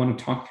what I want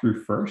to talk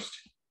through first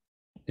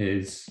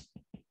is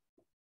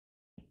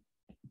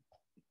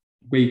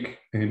Wake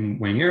and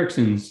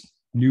Wang-Ericsson's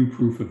new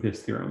proof of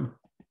this theorem,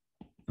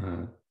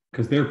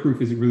 because their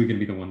proof is really going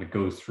to be the one that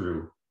goes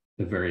through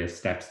the various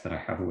steps that I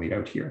have laid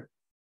out here.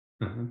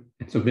 And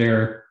so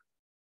their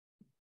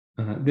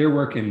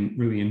work, and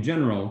really in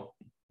general,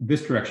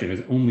 this direction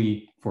is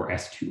only for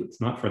S2. It's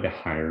not for the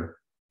higher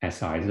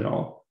SIs at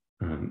all.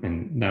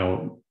 And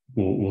now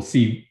we'll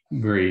see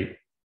very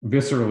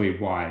viscerally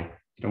why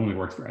it only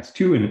works for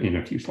S2 in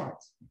a few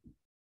slides.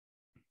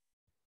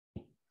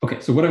 Okay,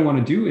 so what I want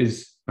to do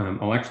is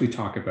I'll actually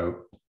talk about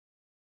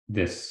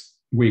this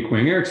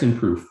Wake-Wang-Ericsson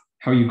proof,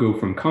 how you go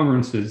from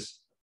congruences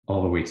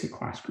all the way to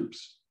class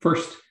groups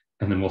first,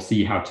 and then we'll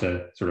see how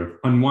to sort of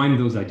unwind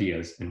those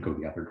ideas and go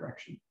the other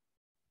direction.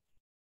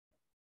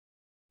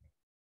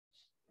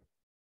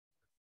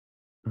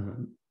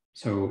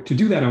 So to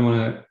do that, I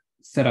want to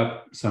set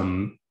up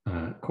some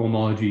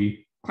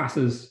cohomology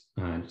classes,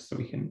 just so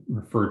we can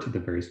refer to the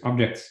various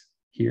objects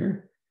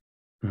here.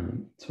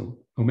 So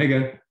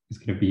omega is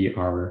going to be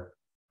our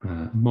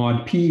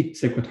mod P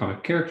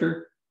cyclotomic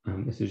character.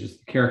 This is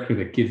just the character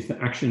that gives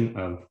the action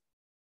of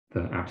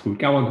the absolute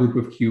Galois group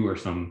of Q or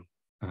some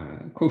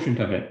quotient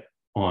of it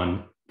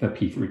on the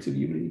Pth roots of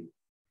unity.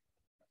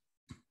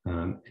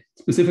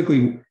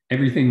 Specifically,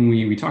 everything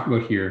we talk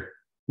about here,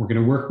 we're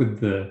going to work with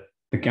the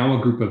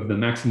Galois group of the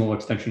maximal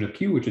extension of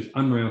Q, which is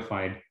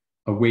unramified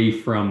away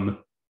from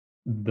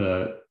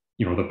the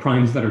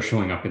primes that are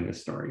showing up in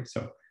this story.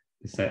 So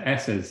this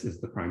S is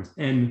the primes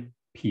N,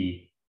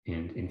 P,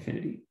 and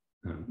infinity,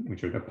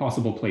 which are the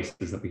possible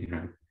places that we can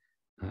have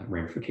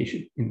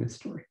ramification in this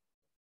story.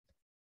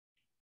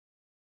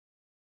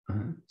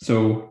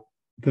 So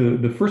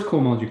the first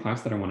cohomology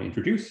class that I want to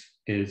introduce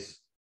is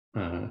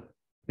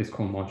this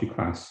cohomology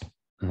class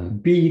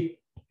B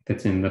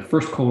that's in the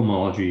first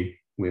cohomology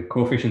with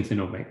coefficients in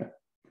omega.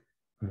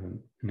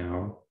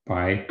 Now,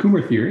 by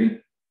Kummer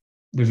theory,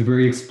 there's a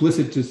very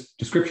explicit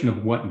description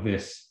of what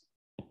this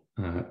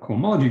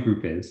cohomology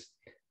group is,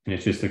 and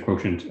it's just a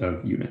quotient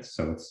of units.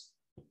 So it's,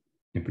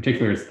 in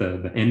particular, it's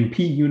the NP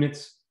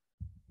units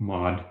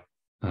mod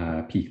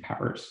P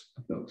powers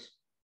of those.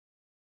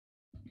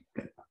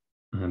 Okay.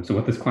 So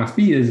what this class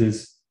B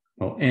is,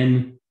 well,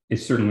 N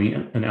is certainly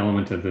an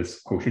element of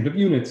this quotient of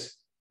units,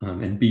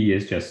 and B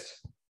is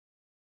just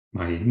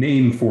my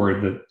name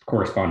for the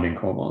corresponding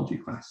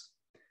cohomology class.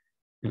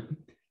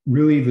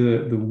 Really,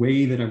 the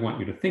way that I want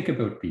you to think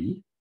about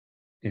B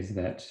is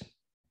that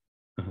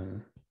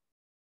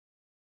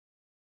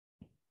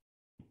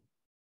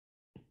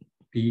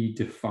B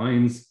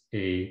defines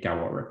a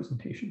Galois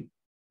representation.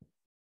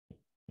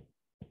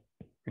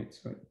 Right,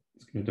 so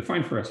it's going to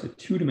define for us a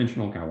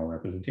two-dimensional Galois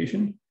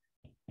representation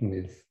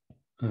with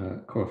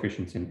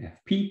coefficients in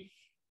Fp.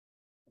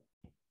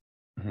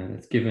 And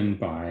it's given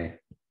by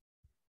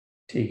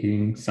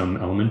taking some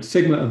element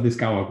sigma of this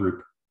Galois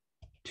group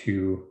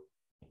to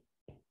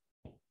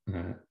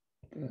the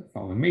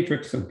following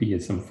matrix. So B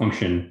is some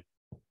function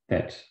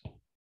that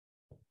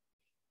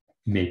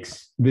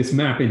makes this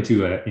map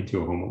into a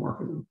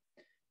homomorphism.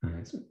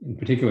 So in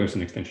particular, it's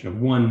an extension of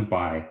 1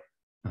 by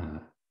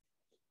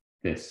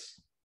this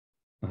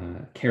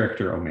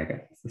character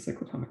omega. It's the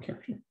cyclotomic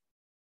character.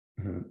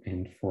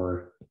 And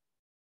for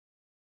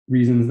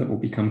reasons that will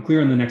become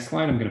clear in the next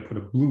slide, I'm going to put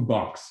a blue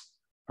box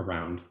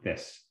around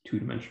this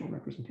two-dimensional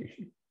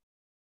representation.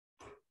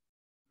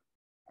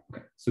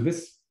 Okay, so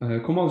this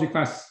cohomology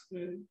class,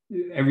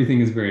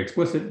 everything is very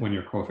explicit when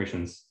your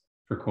coefficients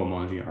for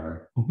cohomology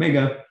are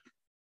omega.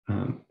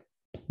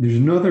 There's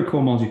another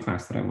cohomology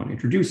class that I want to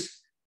introduce.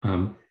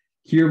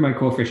 Here, my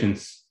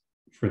coefficients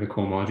for the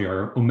cohomology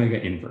are omega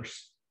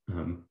inverse.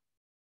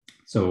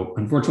 So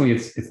unfortunately,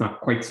 it's not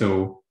quite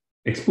so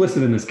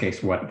explicit in this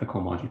case what the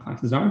cohomology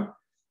classes are.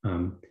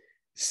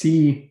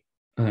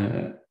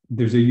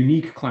 There's a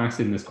unique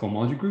class in this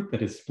cohomology group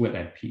that is split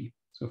at P.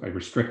 So if I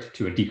restrict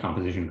to a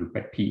decomposition group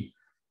at P,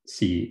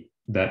 C,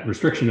 that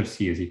restriction of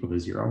C is equal to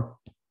 0.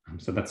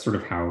 So that's sort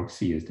of how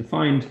C is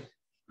defined.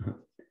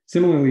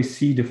 Similarly,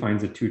 C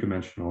defines a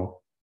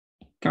two-dimensional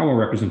Galois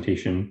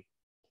representation,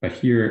 but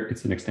here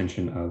it's an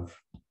extension of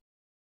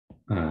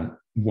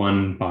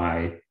 1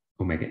 by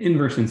omega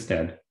inverse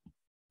instead.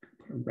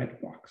 Put a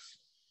red box.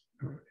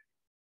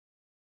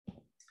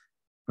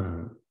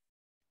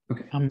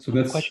 Okay, so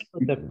that's a question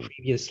on the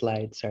previous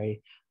slide.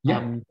 Sorry.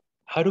 Yeah.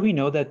 How do we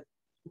know that?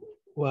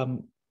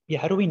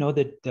 How do we know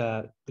that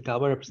the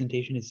Galois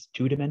representation is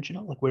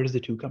two-dimensional? Like, where does the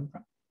 2 come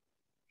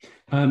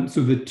from?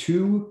 So the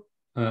 2,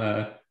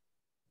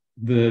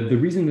 the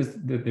reason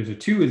that there's a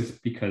 2 is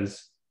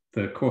because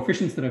the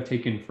coefficients that I've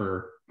taken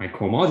for my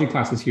cohomology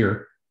classes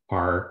here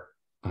are,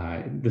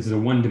 this is a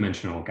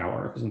one-dimensional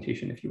Galois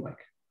representation, if you like.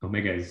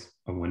 Omega is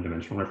a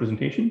one-dimensional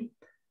representation.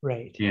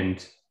 Right.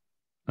 And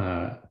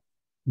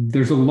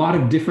there's a lot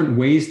of different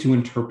ways to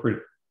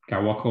interpret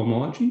Galois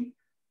cohomology,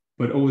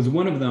 but always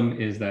one of them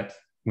is that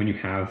when you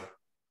have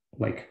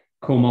like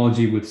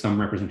cohomology with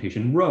some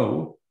representation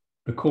rho,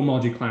 the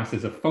cohomology class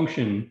is a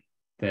function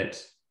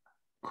that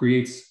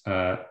creates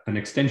an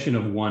extension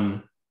of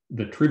 1,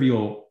 the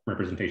trivial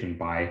representation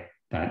by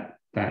that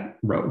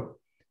rho.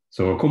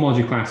 So a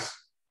cohomology class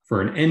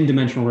for an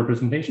n-dimensional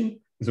representation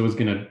is always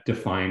going to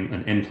define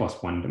an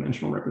n+1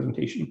 dimensional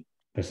representation.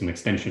 That's an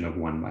extension of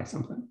 1 by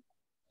something.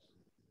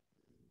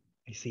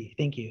 I see.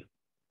 Thank you.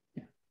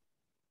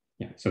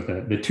 Yeah. So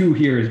the 2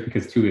 here is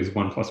because 2 is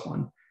 1 +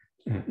 1,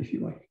 if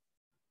you like.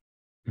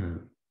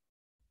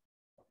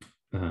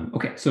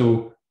 Okay,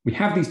 so we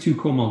have these two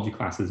cohomology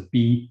classes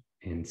B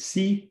and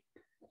C,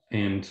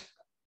 and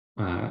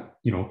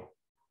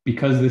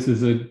because this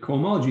is a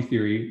cohomology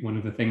theory, one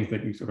of the things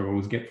that you sort of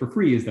always get for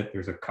free is that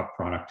there's a cup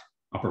product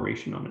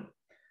operation on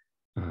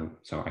it.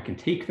 So I can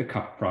take the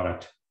cup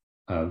product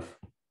of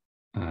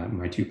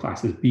my two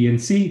classes B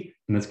and C,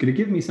 and that's going to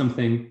give me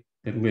something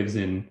that lives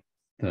in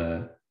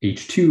the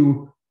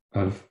H2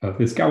 of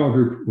this Galois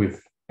group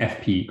with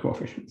FP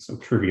coefficients, so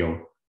trivial,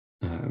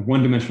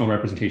 one-dimensional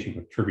representation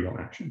with trivial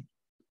action.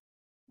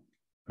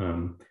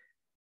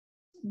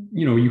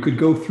 You could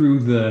go through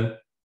the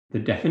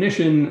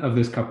definition of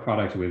this cup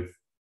product with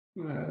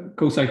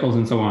co-cycles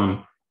and so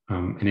on,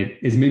 And it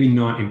is maybe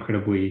not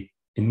incredibly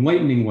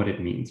enlightening what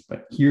it means,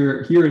 but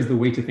here is the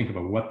way to think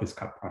about what this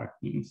cup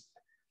product means.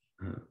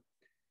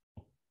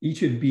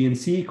 Each of B and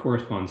C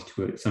corresponds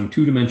to some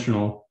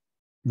two-dimensional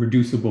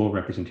reducible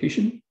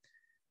representation.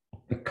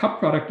 The cup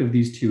product of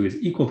these two is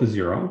equal to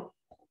 0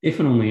 if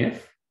and only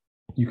if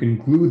you can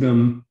glue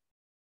them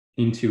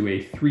into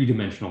a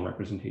three-dimensional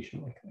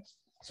representation like this.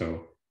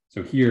 So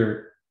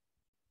here,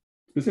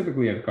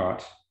 specifically, I've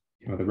got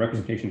the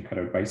representation cut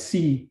out by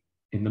C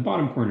in the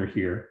bottom corner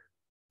here,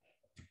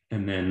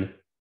 and then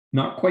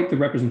not quite the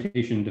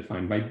representation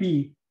defined by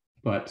B,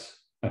 but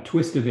a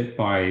twist of it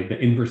by the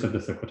inverse of the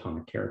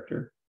cyclotomic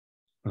character,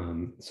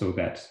 so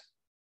that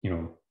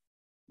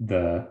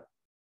the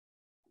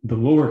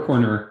lower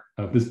corner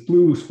of this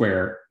blue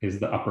square is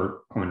the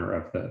upper corner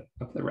of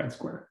the red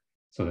square,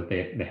 so that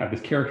they have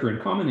this character in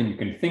common, and you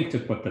can think to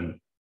put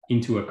them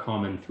into a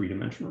common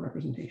three-dimensional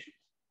representation.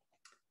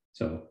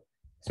 So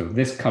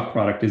this cup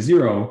product is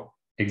 0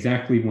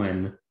 exactly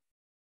when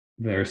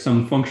there's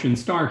some function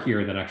star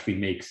here that actually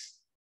makes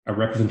a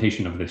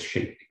representation of this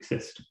shape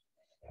exist.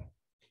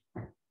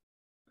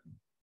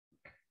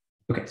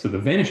 Okay, so the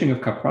vanishing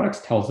of cup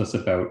products tells us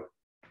about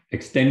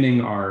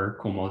extending our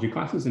cohomology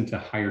classes into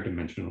higher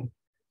dimensional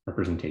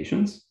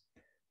representations.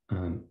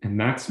 And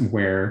that's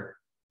where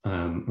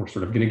we're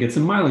sort of going to get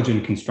some mileage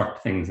and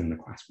construct things in the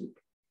class group.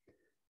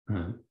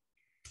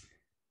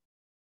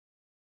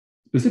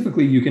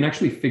 Specifically, you can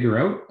actually figure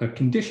out a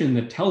condition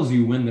that tells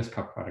you when this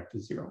cup product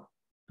is 0.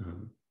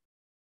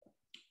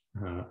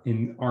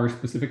 In our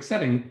specific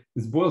setting,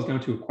 this boils down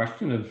to a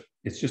question of,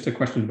 it's just a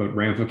question about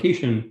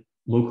ramification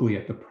locally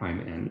at the prime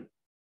n.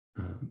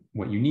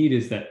 What you need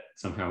is that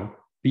somehow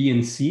B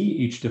and C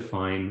each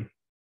define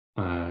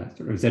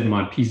sort of Z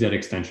mod PZ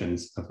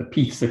extensions of the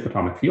p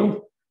cyclotomic field,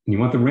 and you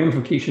want the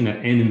ramification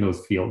at n in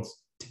those fields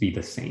to be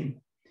the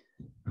same.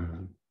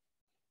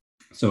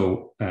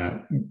 So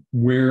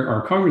where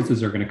our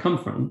congruences are going to come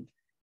from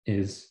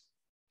is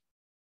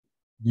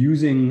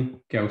using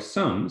Gauss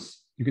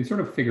sums. You can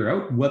sort of figure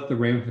out what the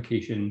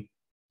ramification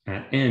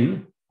at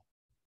n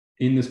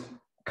in this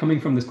coming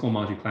from this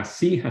cohomology class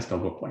C has to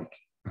look like.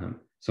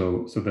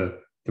 So the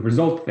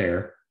result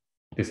there,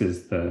 this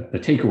is the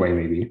takeaway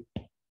maybe.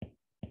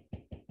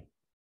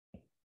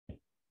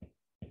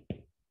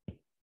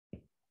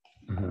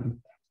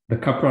 The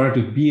cup product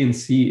of B and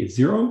C is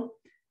 0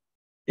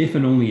 if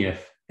and only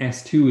if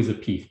S2 is a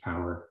pth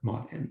power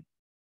mod n.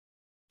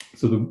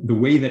 So the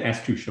way that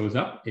S2 shows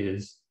up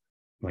is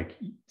like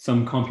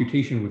some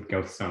computation with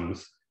Gauss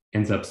sums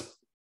ends up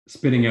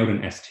spitting out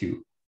an S2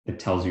 that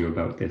tells you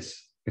about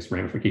this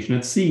ramification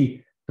at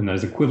C, and that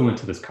is equivalent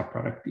to this cup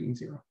product being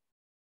 0.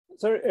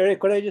 Sorry, Eric,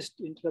 could I just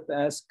interrupt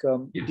and ask,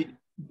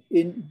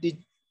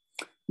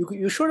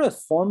 you showed a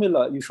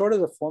formula, you showed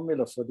us a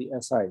formula for the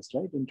SIs,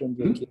 right? In terms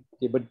of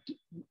K, but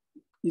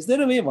is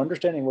there a way of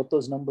understanding what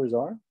those numbers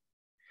are?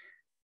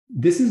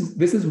 This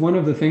is one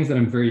of the things that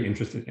I'm very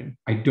interested in.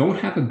 I don't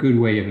have a good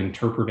way of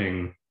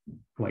interpreting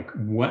like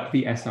what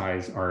the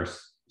SIs are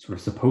sort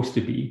of supposed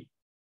to be,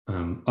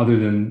 other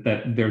than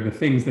that they're the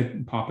things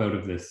that pop out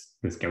of this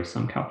Gauss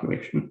sum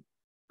calculation.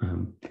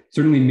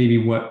 Certainly maybe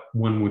what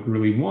one would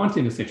really want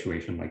in a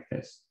situation like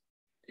this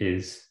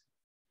is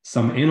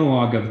some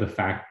analog of the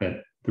fact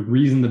that the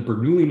reason the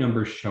Bernoulli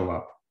numbers show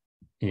up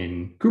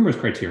in Kummer's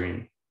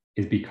criterion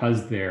is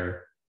because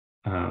they're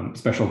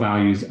special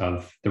values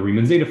of the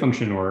Riemann zeta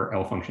function or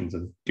L functions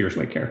of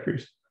Dirichlet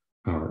characters,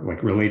 or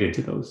like related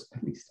to those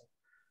at least.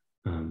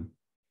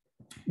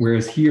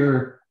 Whereas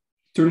here,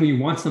 certainly you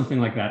want something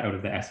like that out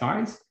of the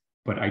SIs,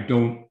 but I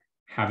don't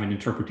have an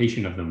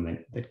interpretation of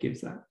them that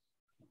gives that.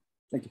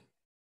 Thank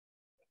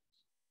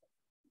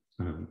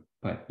you.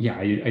 But yeah,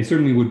 I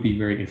certainly would be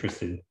very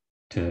interested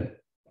to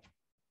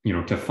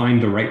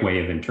find the right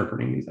way of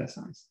interpreting these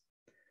SIs.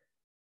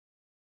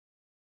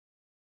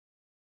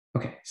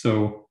 Okay,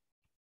 so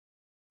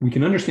we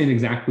can understand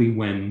exactly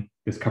when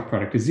this cup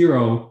product is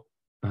 0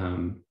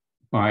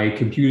 by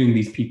computing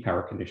these peak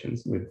power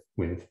conditions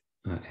with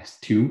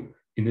S2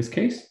 in this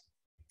case.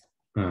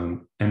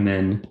 And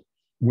then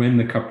when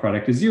the cup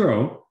product is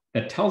 0,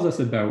 that tells us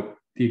about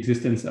the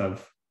existence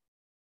of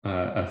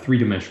a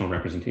three-dimensional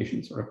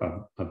representation sort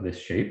of this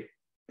shape.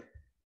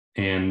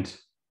 And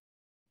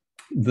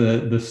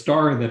the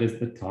star that is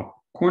the top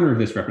corner of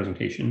this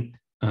representation,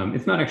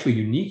 it's not actually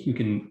unique. You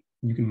can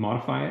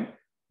modify it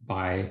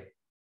by,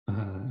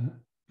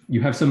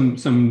 you have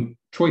some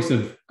choice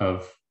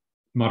of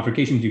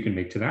modifications you can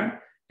make to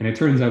that. And it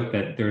turns out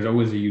that there's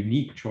always a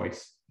unique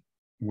choice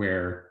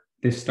where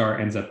this star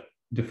ends up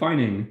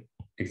defining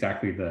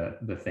exactly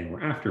the thing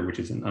we're after, which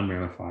is an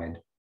unramified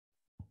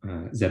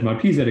Z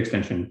mod PZ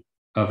extension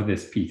of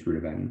this P root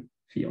of n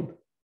field.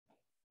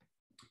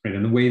 Right,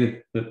 and the way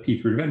that the P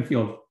root of n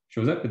field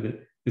shows up is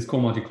that this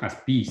cohomology class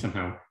B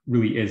somehow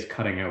really is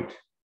cutting out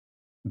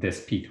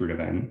this P root of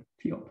n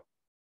field.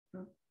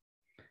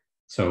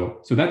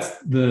 So that's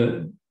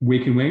the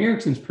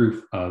Waken-Wang-Erickson's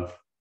proof of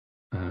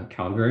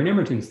Calvary and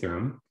Emerton's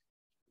theorem.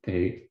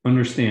 They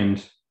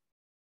understand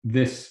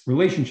this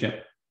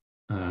relationship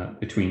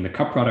between the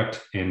cup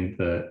product and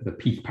the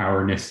peak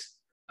powerness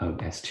of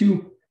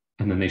S2.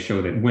 And then they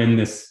show that when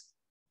this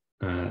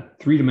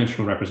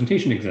three-dimensional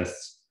representation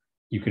exists,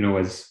 you can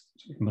always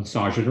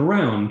massage it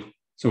around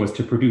so as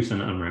to produce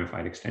an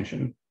unramified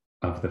extension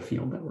of the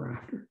field that we're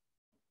after.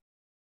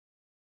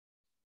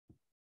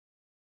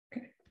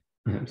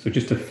 Okay, so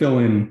just to fill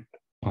in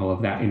all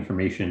of that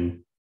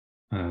information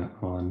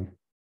on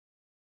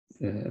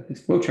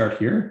this flowchart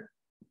here,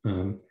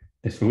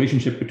 this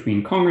relationship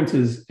between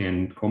congruences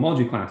and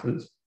cohomology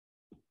classes,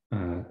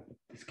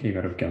 this came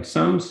out of Gauss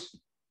sums,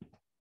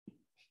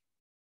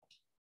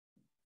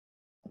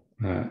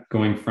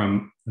 going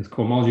from this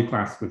cohomology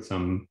class with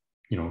some,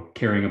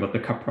 caring about the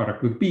cup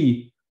product with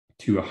B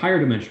to a higher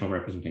dimensional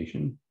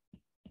representation.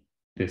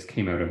 This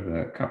came out of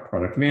the cup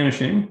product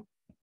vanishing.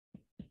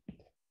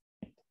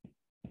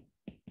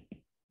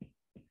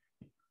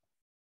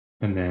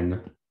 And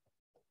then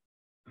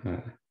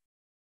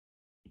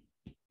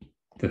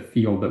the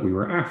field that we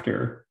were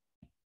after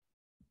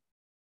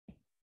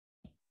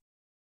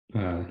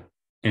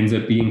ends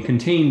up being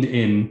contained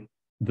in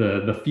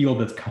the field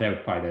that's cut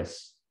out by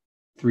this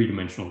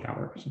three-dimensional Gauss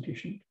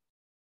representation.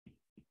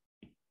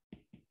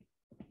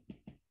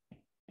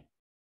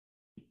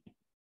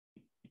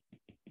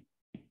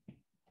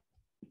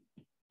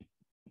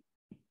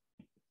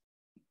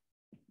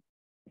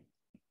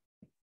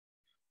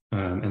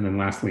 And then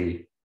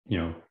lastly,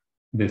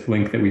 this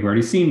link that we've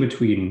already seen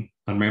between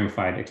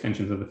unramified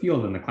extensions of the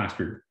field and the class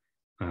group,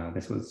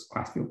 this was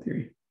class field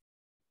theory.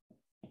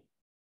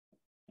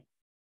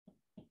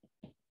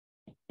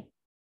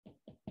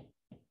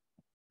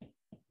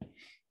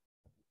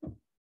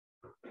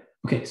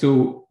 Okay,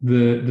 so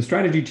the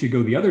strategy to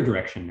go the other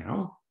direction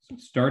now, so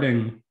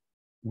starting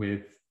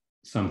with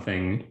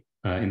something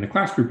in the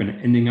class group and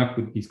ending up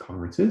with these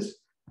congruences,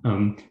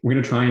 we're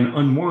going to try and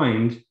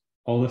unwind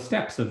all the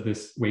steps of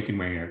this Wake and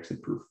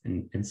Wang-Erickson proof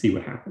and see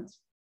what happens.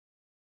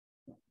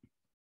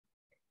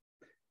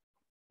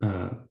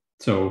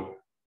 So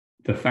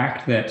the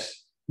fact that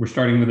we're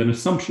starting with an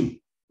assumption,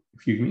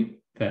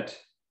 that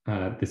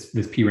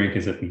this P rank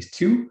is at least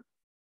 2,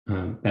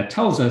 that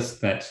tells us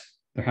that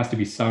there has to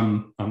be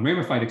some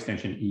unramified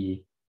extension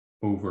E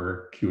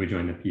over Q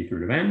adjoin the P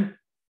through to N.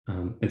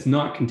 It's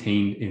not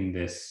contained in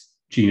this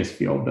genus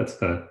field. That's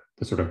the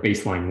sort of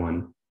baseline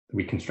one that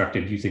we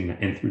constructed using the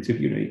nth roots of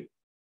unity.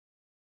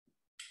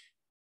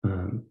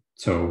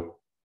 So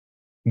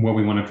what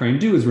we want to try and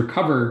do is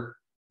recover,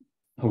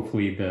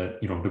 hopefully, the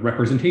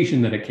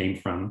representation that it came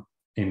from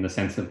in the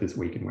sense of this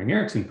Wake and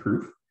Wang-Erickson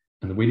proof.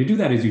 And the way to do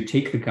that is you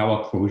take the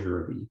Galois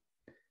closure of E.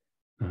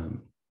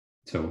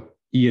 So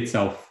E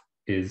itself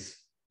is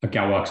a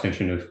Galois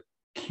extension of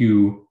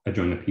Q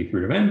adjoin the P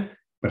through to N,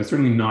 but it's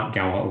certainly not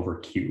Galois over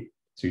Q.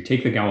 So you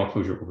take the Galois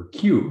closure over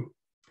Q,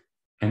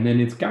 and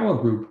then its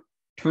Galois group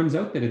turns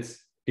out that it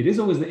is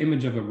always the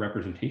image of a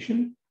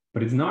representation,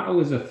 but it's not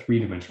always a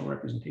three-dimensional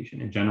representation.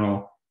 In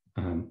general,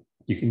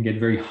 you can get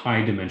very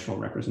high dimensional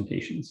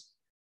representations.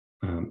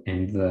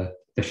 And the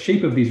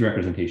shape of these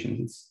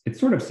representations, it's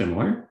sort of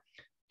similar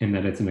in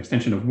that it's an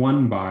extension of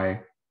 1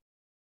 by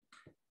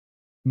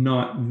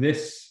not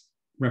this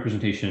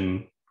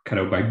representation cut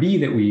out by B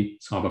that we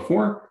saw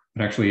before,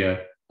 but actually a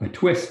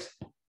twist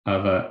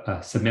of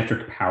a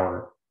symmetric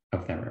power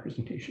of that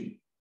representation.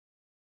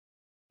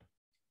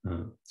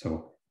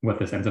 So what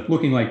this ends up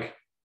looking like,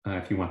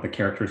 if you want the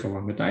characters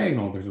along the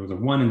diagonal, there was a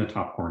 1 in the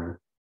top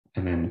corner,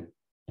 and then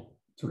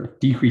sort of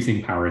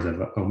decreasing powers of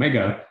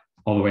omega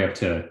all the way up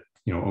to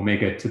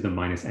omega to the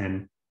minus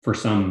n for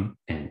some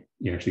n.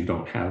 You actually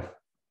don't have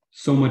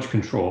so much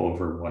control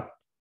over what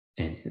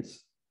n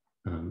is.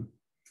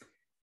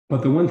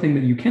 But the one thing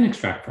that you can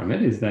extract from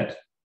it is that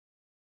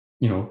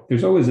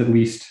there's always at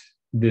least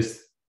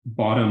this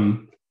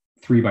bottom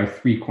 3 by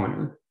 3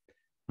 corner.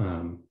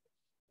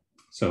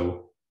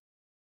 So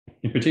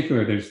in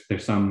particular,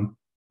 there's some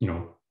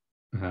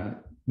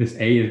this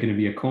A is going to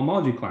be a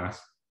cohomology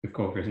class with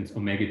coefficients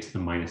omega to the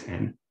minus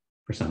n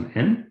for some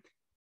n.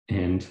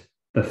 And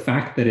the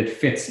fact that it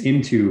fits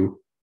into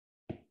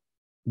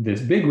this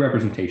big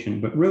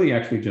representation, but really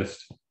actually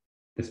just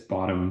this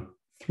bottom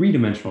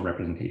 3-dimensional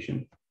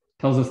representation,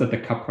 tells us that the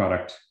cup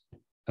product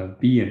of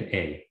B and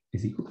A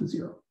is equal to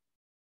 0.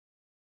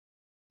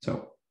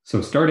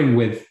 So starting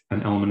with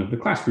an element of the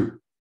class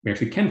group, we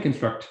actually can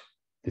construct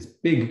this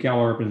big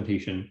Galois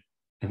representation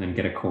and then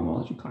get a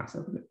cohomology class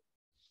out of it.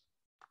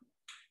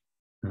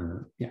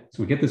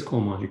 So we get this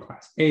cohomology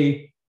class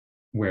A,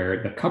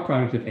 where the cup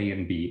product of A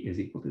and B is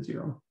equal to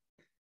 0.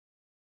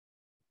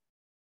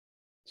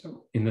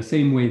 So in the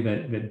same way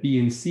that B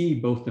and C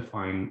both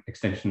define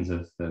extensions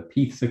of the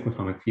Pth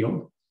cyclotomic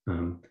field,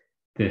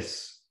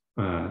 this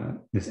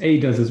A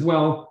does as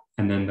well,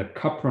 and then the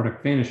cup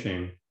product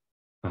vanishing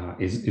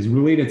is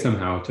related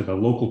somehow to the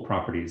local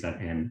properties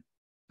at n,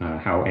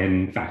 how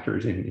n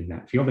factors in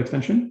that field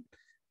extension.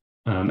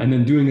 And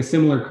then doing a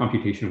similar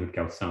computation with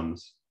Gauss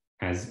sums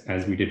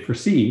as we did for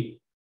C,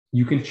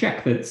 you can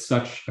check that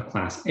such a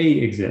class A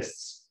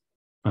exists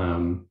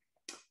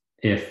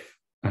if,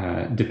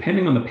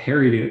 depending on the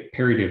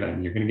parity of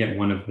n, you're going to get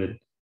one of the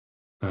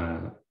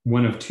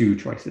one of two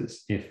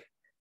choices. If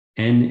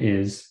n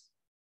is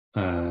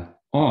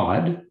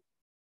odd,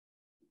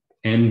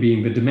 n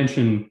being the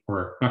dimension,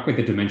 or not quite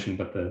the dimension,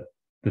 but the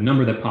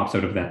number that pops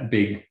out of that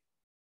big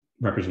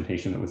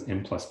representation that was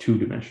n plus 2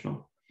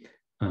 dimensional.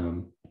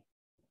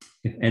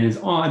 If n is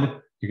odd,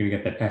 you're going to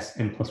get that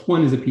Sn plus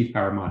 1 is a p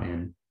power mod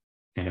n.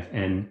 And if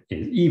n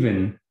is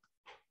even,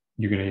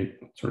 you're going to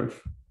sort of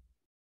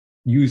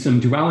use some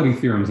duality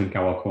theorems in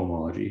Galois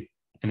cohomology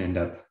and end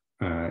up,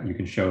 you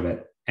can show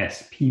that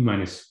Sp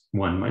minus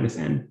 1 minus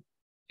n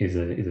is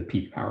a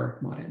p power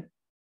mod n.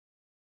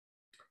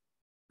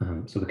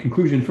 So the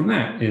conclusion from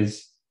that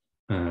is,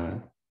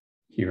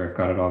 here I've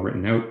got it all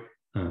written out.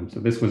 So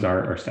this was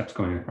our steps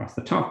going across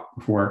the top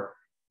before.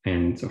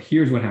 And so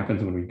here's what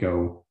happens when we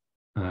go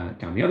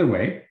down the other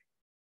way.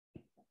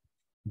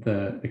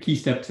 The key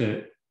step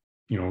to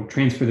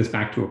transfer this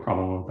back to a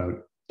problem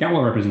about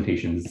Galois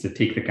representations is to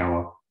take the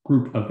Galois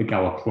group of the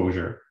Galois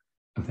closure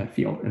of that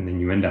field. And then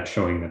you end up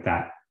showing that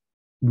that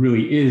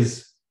really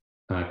is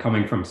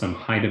coming from some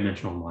high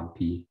dimensional mod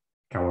p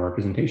Galois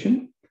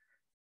representation.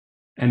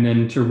 And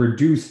then to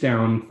reduce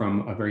down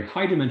from a very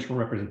high dimensional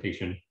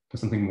representation to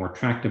something more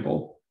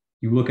tractable,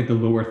 you look at the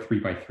lower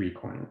 3x3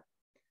 corner.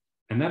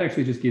 And that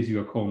actually just gives you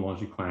a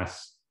cohomology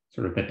class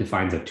sort of that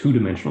defines a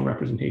 2-dimensional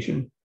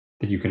representation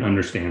that you can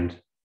understand,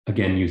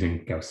 again,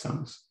 using Gauss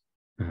sums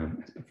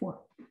as before.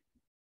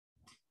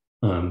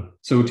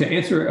 So to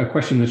answer a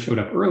question that showed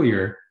up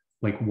earlier,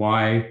 like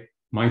why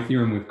my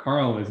theorem with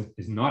Carl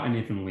is not an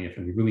if and only if,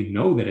 and we really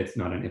know that it's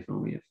not an if and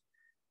only if,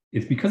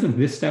 it's because of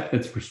this step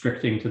that's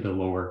restricting to the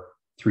lower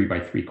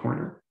 3x3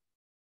 corner.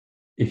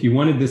 If you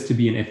wanted this to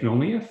be an if and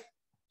only if,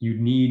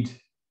 you'd need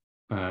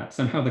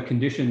somehow the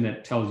condition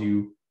that tells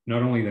you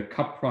not only the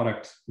cup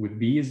product with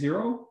B is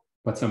 0,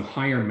 but some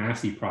higher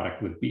Massey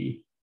product with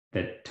B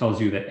that tells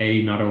you that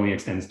A not only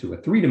extends to a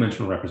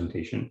 3-dimensional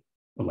representation,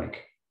 but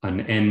like an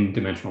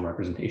n-dimensional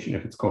representation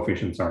if its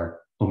coefficients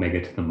are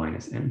omega to the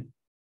minus n.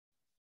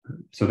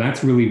 So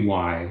that's really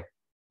why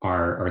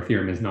our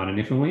theorem is not an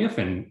if and only if,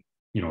 and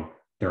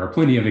there are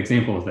plenty of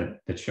examples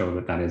that show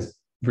that that is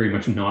very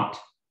much not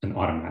an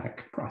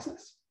automatic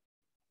process.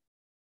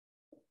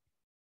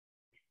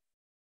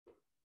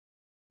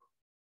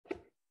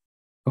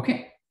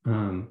 Okay,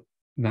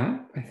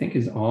 that I think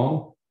is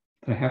all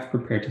that I have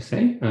prepared to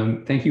say.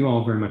 Thank you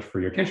all very much for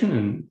your attention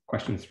and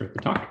questions throughout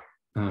the talk.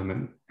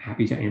 I'm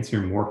happy to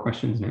answer more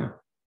questions now.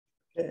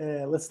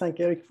 Let's thank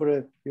Eric for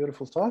a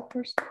beautiful talk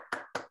first.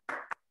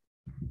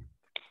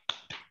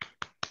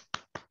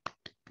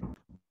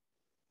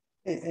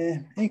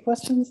 Any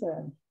questions?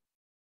 Can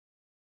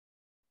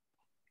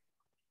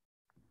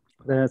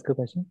I ask a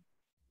question?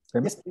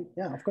 Yes,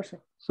 yeah, of course.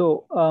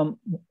 So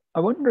I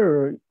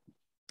wonder,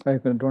 I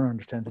don't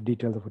understand the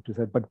details of what you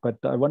said, but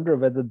I wonder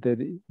whether there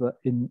is,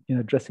 in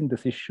addressing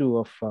this issue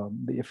of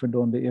the if and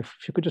only if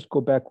you could just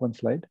go back one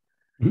slide.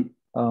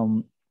 Mm-hmm.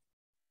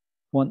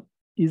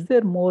 Is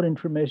there more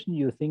information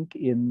you think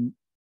in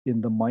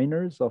the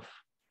minors of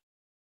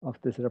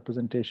this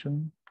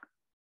representation?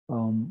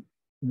 Some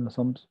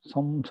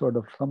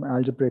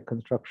algebraic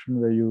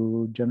construction where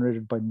you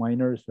generated by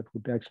minors that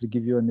would actually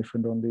give you an if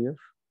and only if,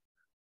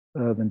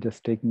 rather than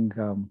just taking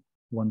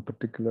one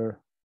particular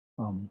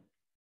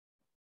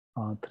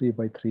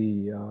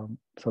 3x3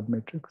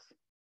 submatrix.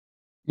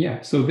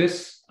 Yeah, so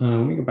this, let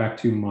me go back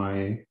to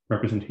my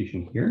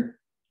representation here.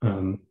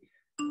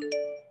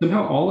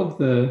 Somehow all of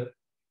the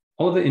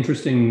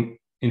interesting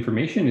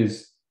information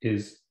is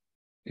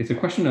it's a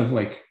question of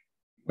like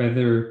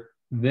whether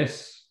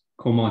this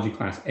cohomology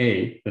class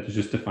A that is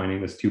just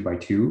defining this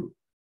 2x2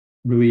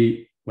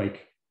 really,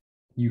 like,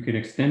 you can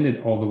extend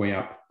it all the way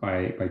up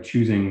by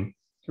choosing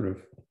sort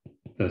of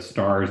the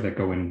stars that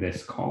go in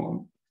this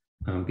column,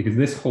 because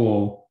this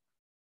whole,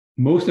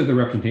 most of the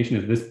representation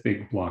is this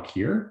big block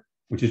here,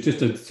 which is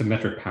just a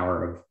symmetric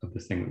power of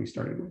this thing that we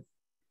started with.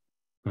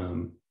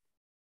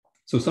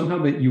 So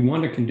somehow that you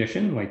want a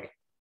condition like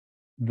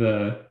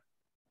the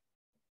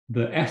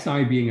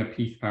SI being a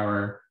p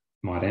power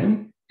mod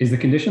n is the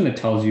condition that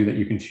tells you that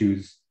you can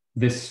choose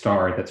this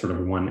star that's sort of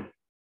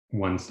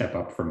one step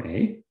up from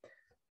A.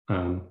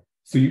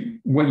 So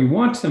what you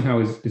want somehow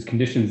is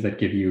conditions that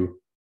give you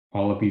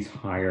all of these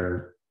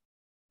higher,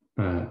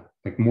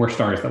 like more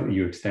stars that let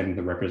you extend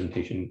the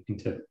representation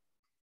into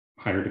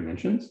higher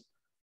dimensions.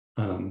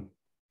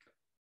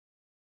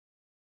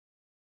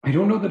 I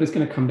don't know that it's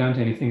going to come down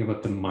to anything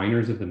about the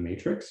minors of the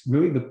matrix.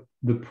 Really,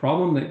 the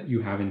problem that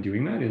you have in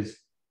doing that is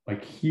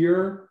like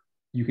here,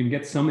 you can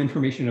get some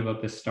information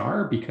about this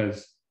star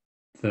because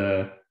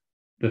the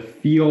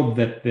field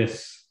that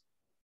has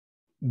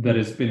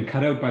been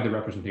cut out by the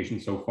representation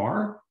so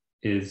far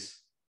is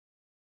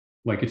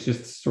like, it's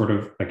just sort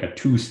of like a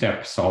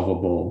 2-step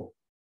solvable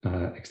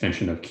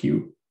extension of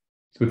Q.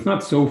 So it's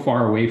not so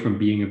far away from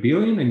being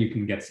abelian, and you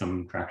can get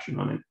some traction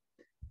on it.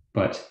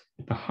 But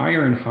the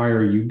higher and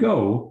higher you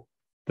go,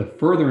 the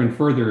further and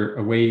further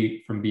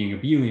away from being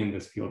abelian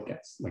this field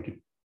gets. Like it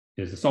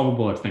is a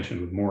solvable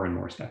extension with more and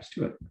more steps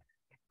to it.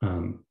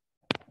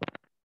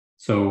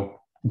 So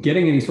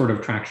getting any sort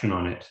of traction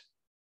on it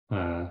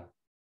the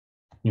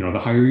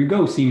higher you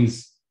go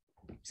seems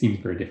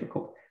very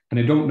difficult. And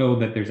I don't know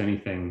that there's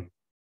anything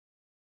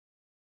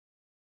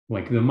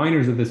like the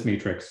minors of this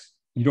matrix.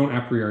 You don't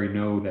a priori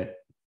know that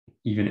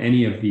even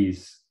any of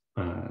these,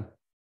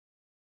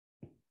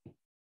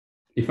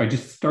 if I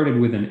just started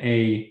with an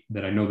A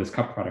that I know this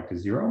cup product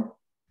is 0,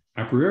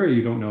 a priori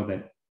you don't know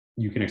that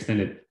you can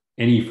extend it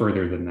any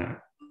further than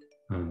that.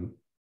 I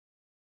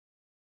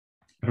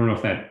don't know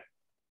if that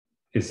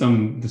is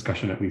some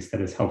discussion at least that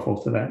is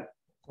helpful to that.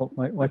 Well,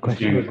 my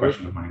question was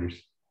question of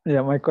minors.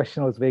 Yeah, my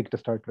question was vague to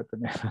start with,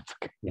 and yeah, that's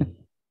okay. Yeah.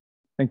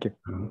 Thank you.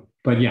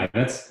 But yeah,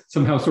 that's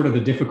somehow sort of the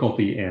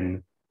difficulty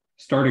in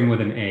starting with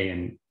an A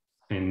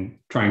and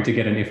trying to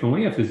get an if and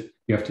only if is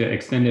you have to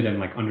extend it and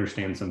like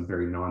understand some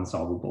very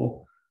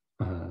non-solvable,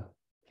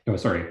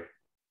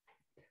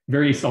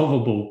 very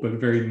solvable but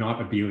very not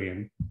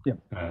abelian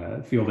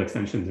field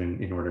extensions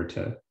in order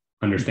to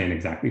understand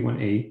exactly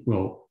when A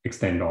will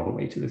extend all the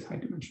way to this high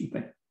dimension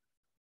thing.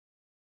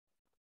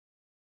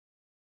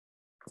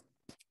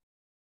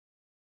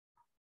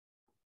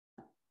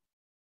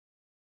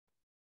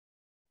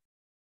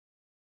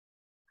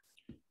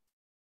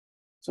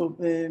 So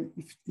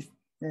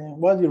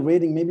while you're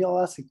waiting, maybe I'll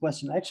ask a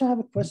question. I actually have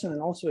a question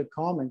and also a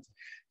comment.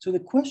 So the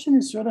question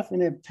is sort of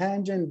in a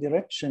tangent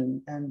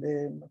direction. And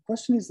the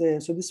question is,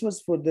 so this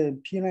was for the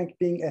P rank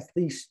being at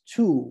least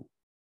 2.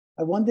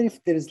 I wonder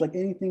if there is like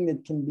anything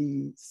that can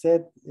be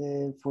said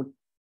for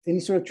any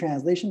sort of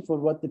translation for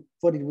what it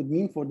would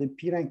mean for the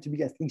P rank to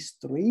be at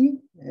least 3.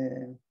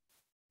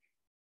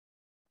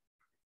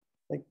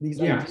 Like these.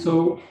 Yeah.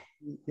 So.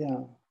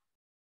 Yeah.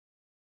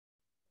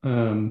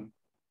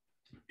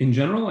 In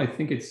general, I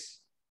think it's.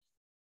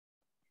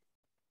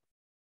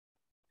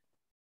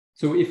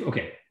 So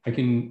I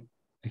can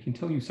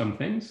tell you some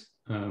things.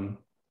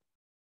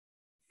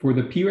 For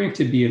the P rank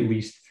to be at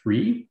least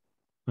 3,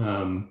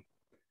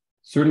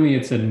 certainly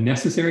it's a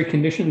necessary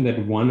condition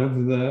that one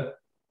of the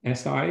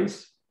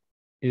SIs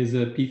is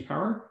a Pth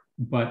power,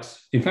 but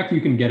in fact,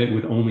 you can get it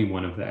with only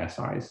one of the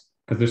SIs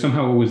because there's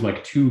somehow always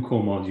like 2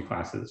 cohomology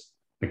classes,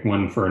 like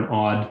one for an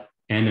odd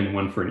n and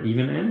one for an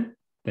even n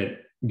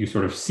that you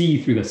sort of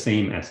see through the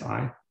same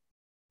SI.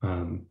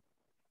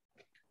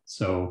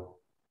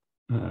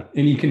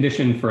 Any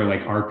condition for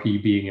like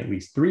RP being at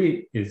least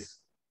 3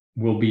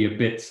 will be a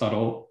bit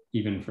subtle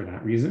even for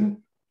that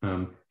reason.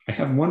 I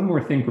have one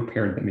more thing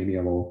prepared that maybe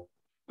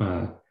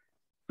I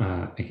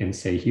can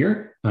say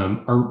here.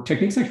 Our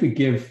techniques actually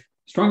give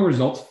strong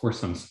results for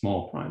some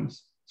small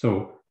primes.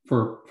 So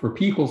for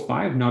P equals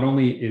 5, not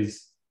only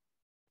is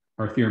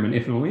our theorem an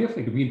if and only if,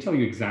 like we can tell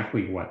you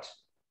exactly what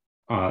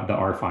the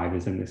R5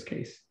 is in this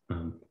case.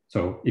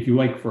 So if you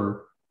like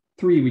for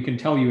 3, we can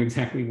tell you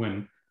exactly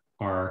when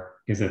R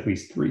is at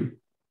least 3.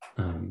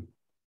 And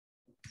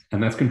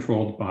that's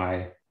controlled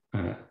by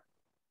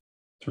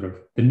sort of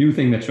the new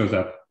thing that shows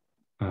up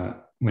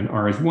when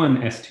R is 1,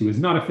 S2 is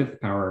not a 5th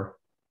power.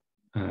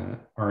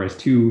 R is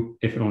 2,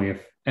 if and only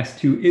if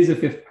S2 is a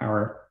 5th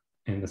power,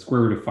 and the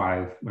square root of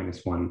 5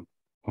 minus 1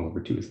 all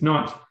over 2 is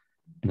not.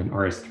 And then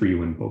R is 3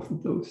 when both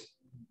of those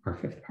are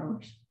 5th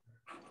powers.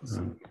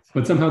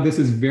 But somehow this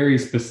is very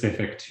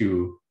specific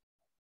to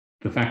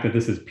the fact that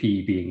this is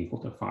P being equal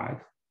to 5.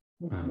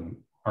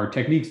 Our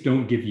techniques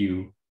don't give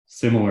you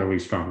similarly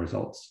strong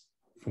results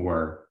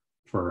for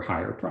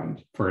higher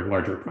primes, for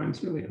larger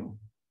primes really at all.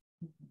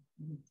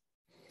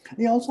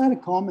 I also had a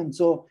comment.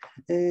 So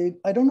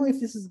I don't know if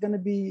this is going to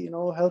be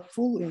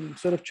helpful in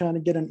sort of trying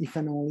to get an if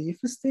and only if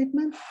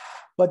statement,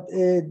 but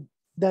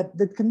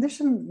that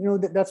condition,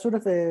 that sort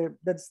of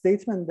that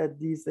statement that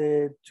these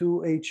 2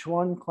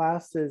 H1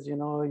 classes,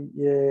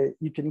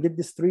 you can get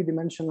this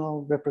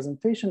 3-dimensional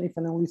representation if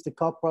and only if the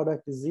cup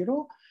product is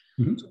 0.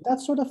 Mm-hmm. So that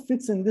sort of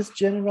fits in this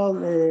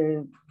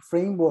general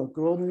framework,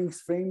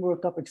 Grodening's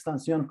framework of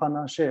extension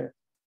panache.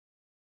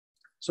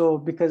 So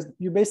because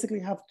you basically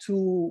have 2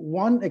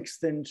 1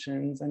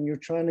 extensions and you're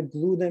trying to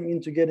glue them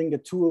into getting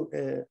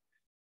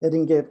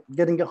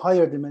getting a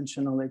higher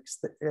dimensional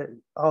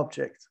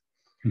object.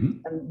 Mm-hmm.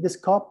 And this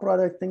cup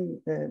product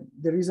thing,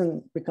 the reason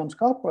it becomes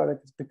cup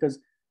product is because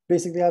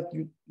basically you have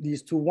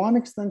these 2 1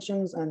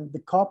 extensions, and the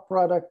cup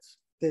product,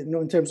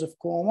 in terms of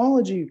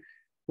cohomology,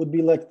 would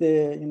be like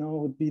the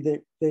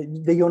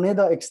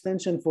Yoneda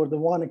extension for the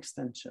 1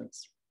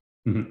 extensions.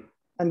 Mm-hmm.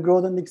 And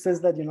Grodening says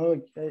that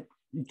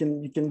you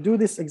can do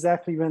this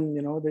exactly when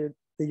the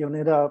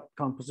Yoneda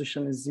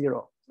composition is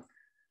 0.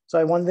 So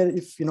I wonder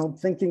if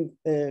thinking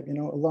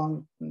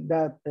along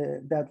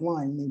that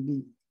line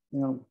maybe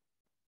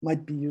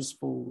might be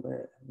useful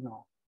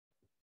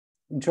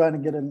in trying to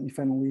get an if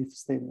and only if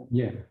statement.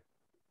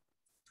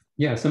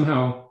 Yeah,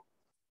 somehow.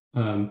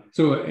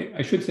 So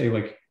I should say,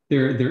 like,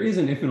 there is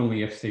an if and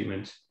only if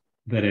statement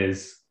that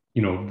is,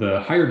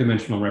 the higher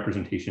dimensional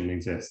representation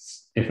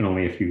exists if and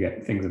only if you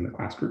get things in the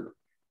class group.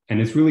 And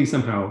it's really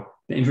somehow,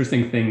 the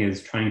interesting thing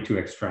is trying to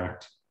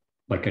extract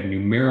like a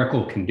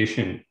numerical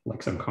condition,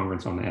 like some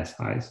congruence on the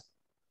SIs.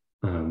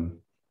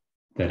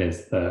 That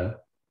is the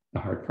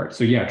hard part.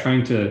 So yeah,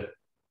 trying to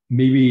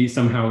maybe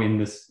somehow in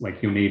this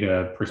like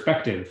Yoneda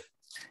perspective,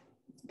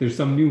 there's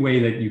some new way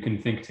that you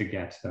can think to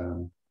get.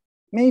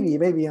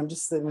 Maybe I'm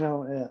just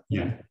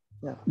yeah.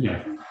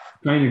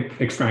 Trying to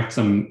extract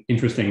some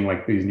interesting,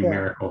 like these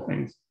numerical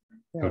things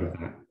out of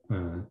that.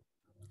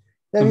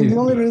 I mean, the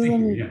only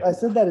reason I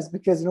said that is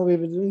because we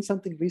were doing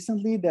something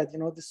recently that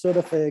this sort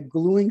of a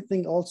gluing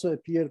thing also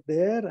appeared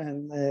there,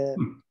 and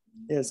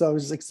so I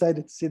was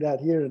excited to see that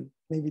here, and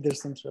maybe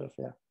there's some sort of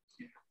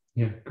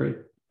great.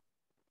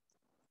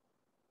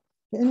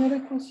 Any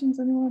other questions,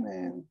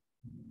 anyone?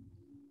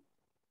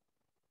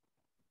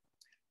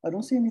 I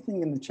don't see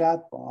anything in the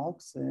chat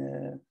box.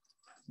 Okay,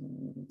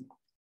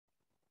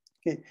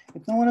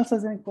 if no one else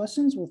has any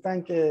questions, we'll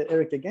thank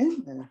Eric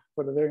again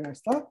for the very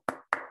nice talk.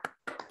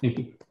 Thank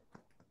you.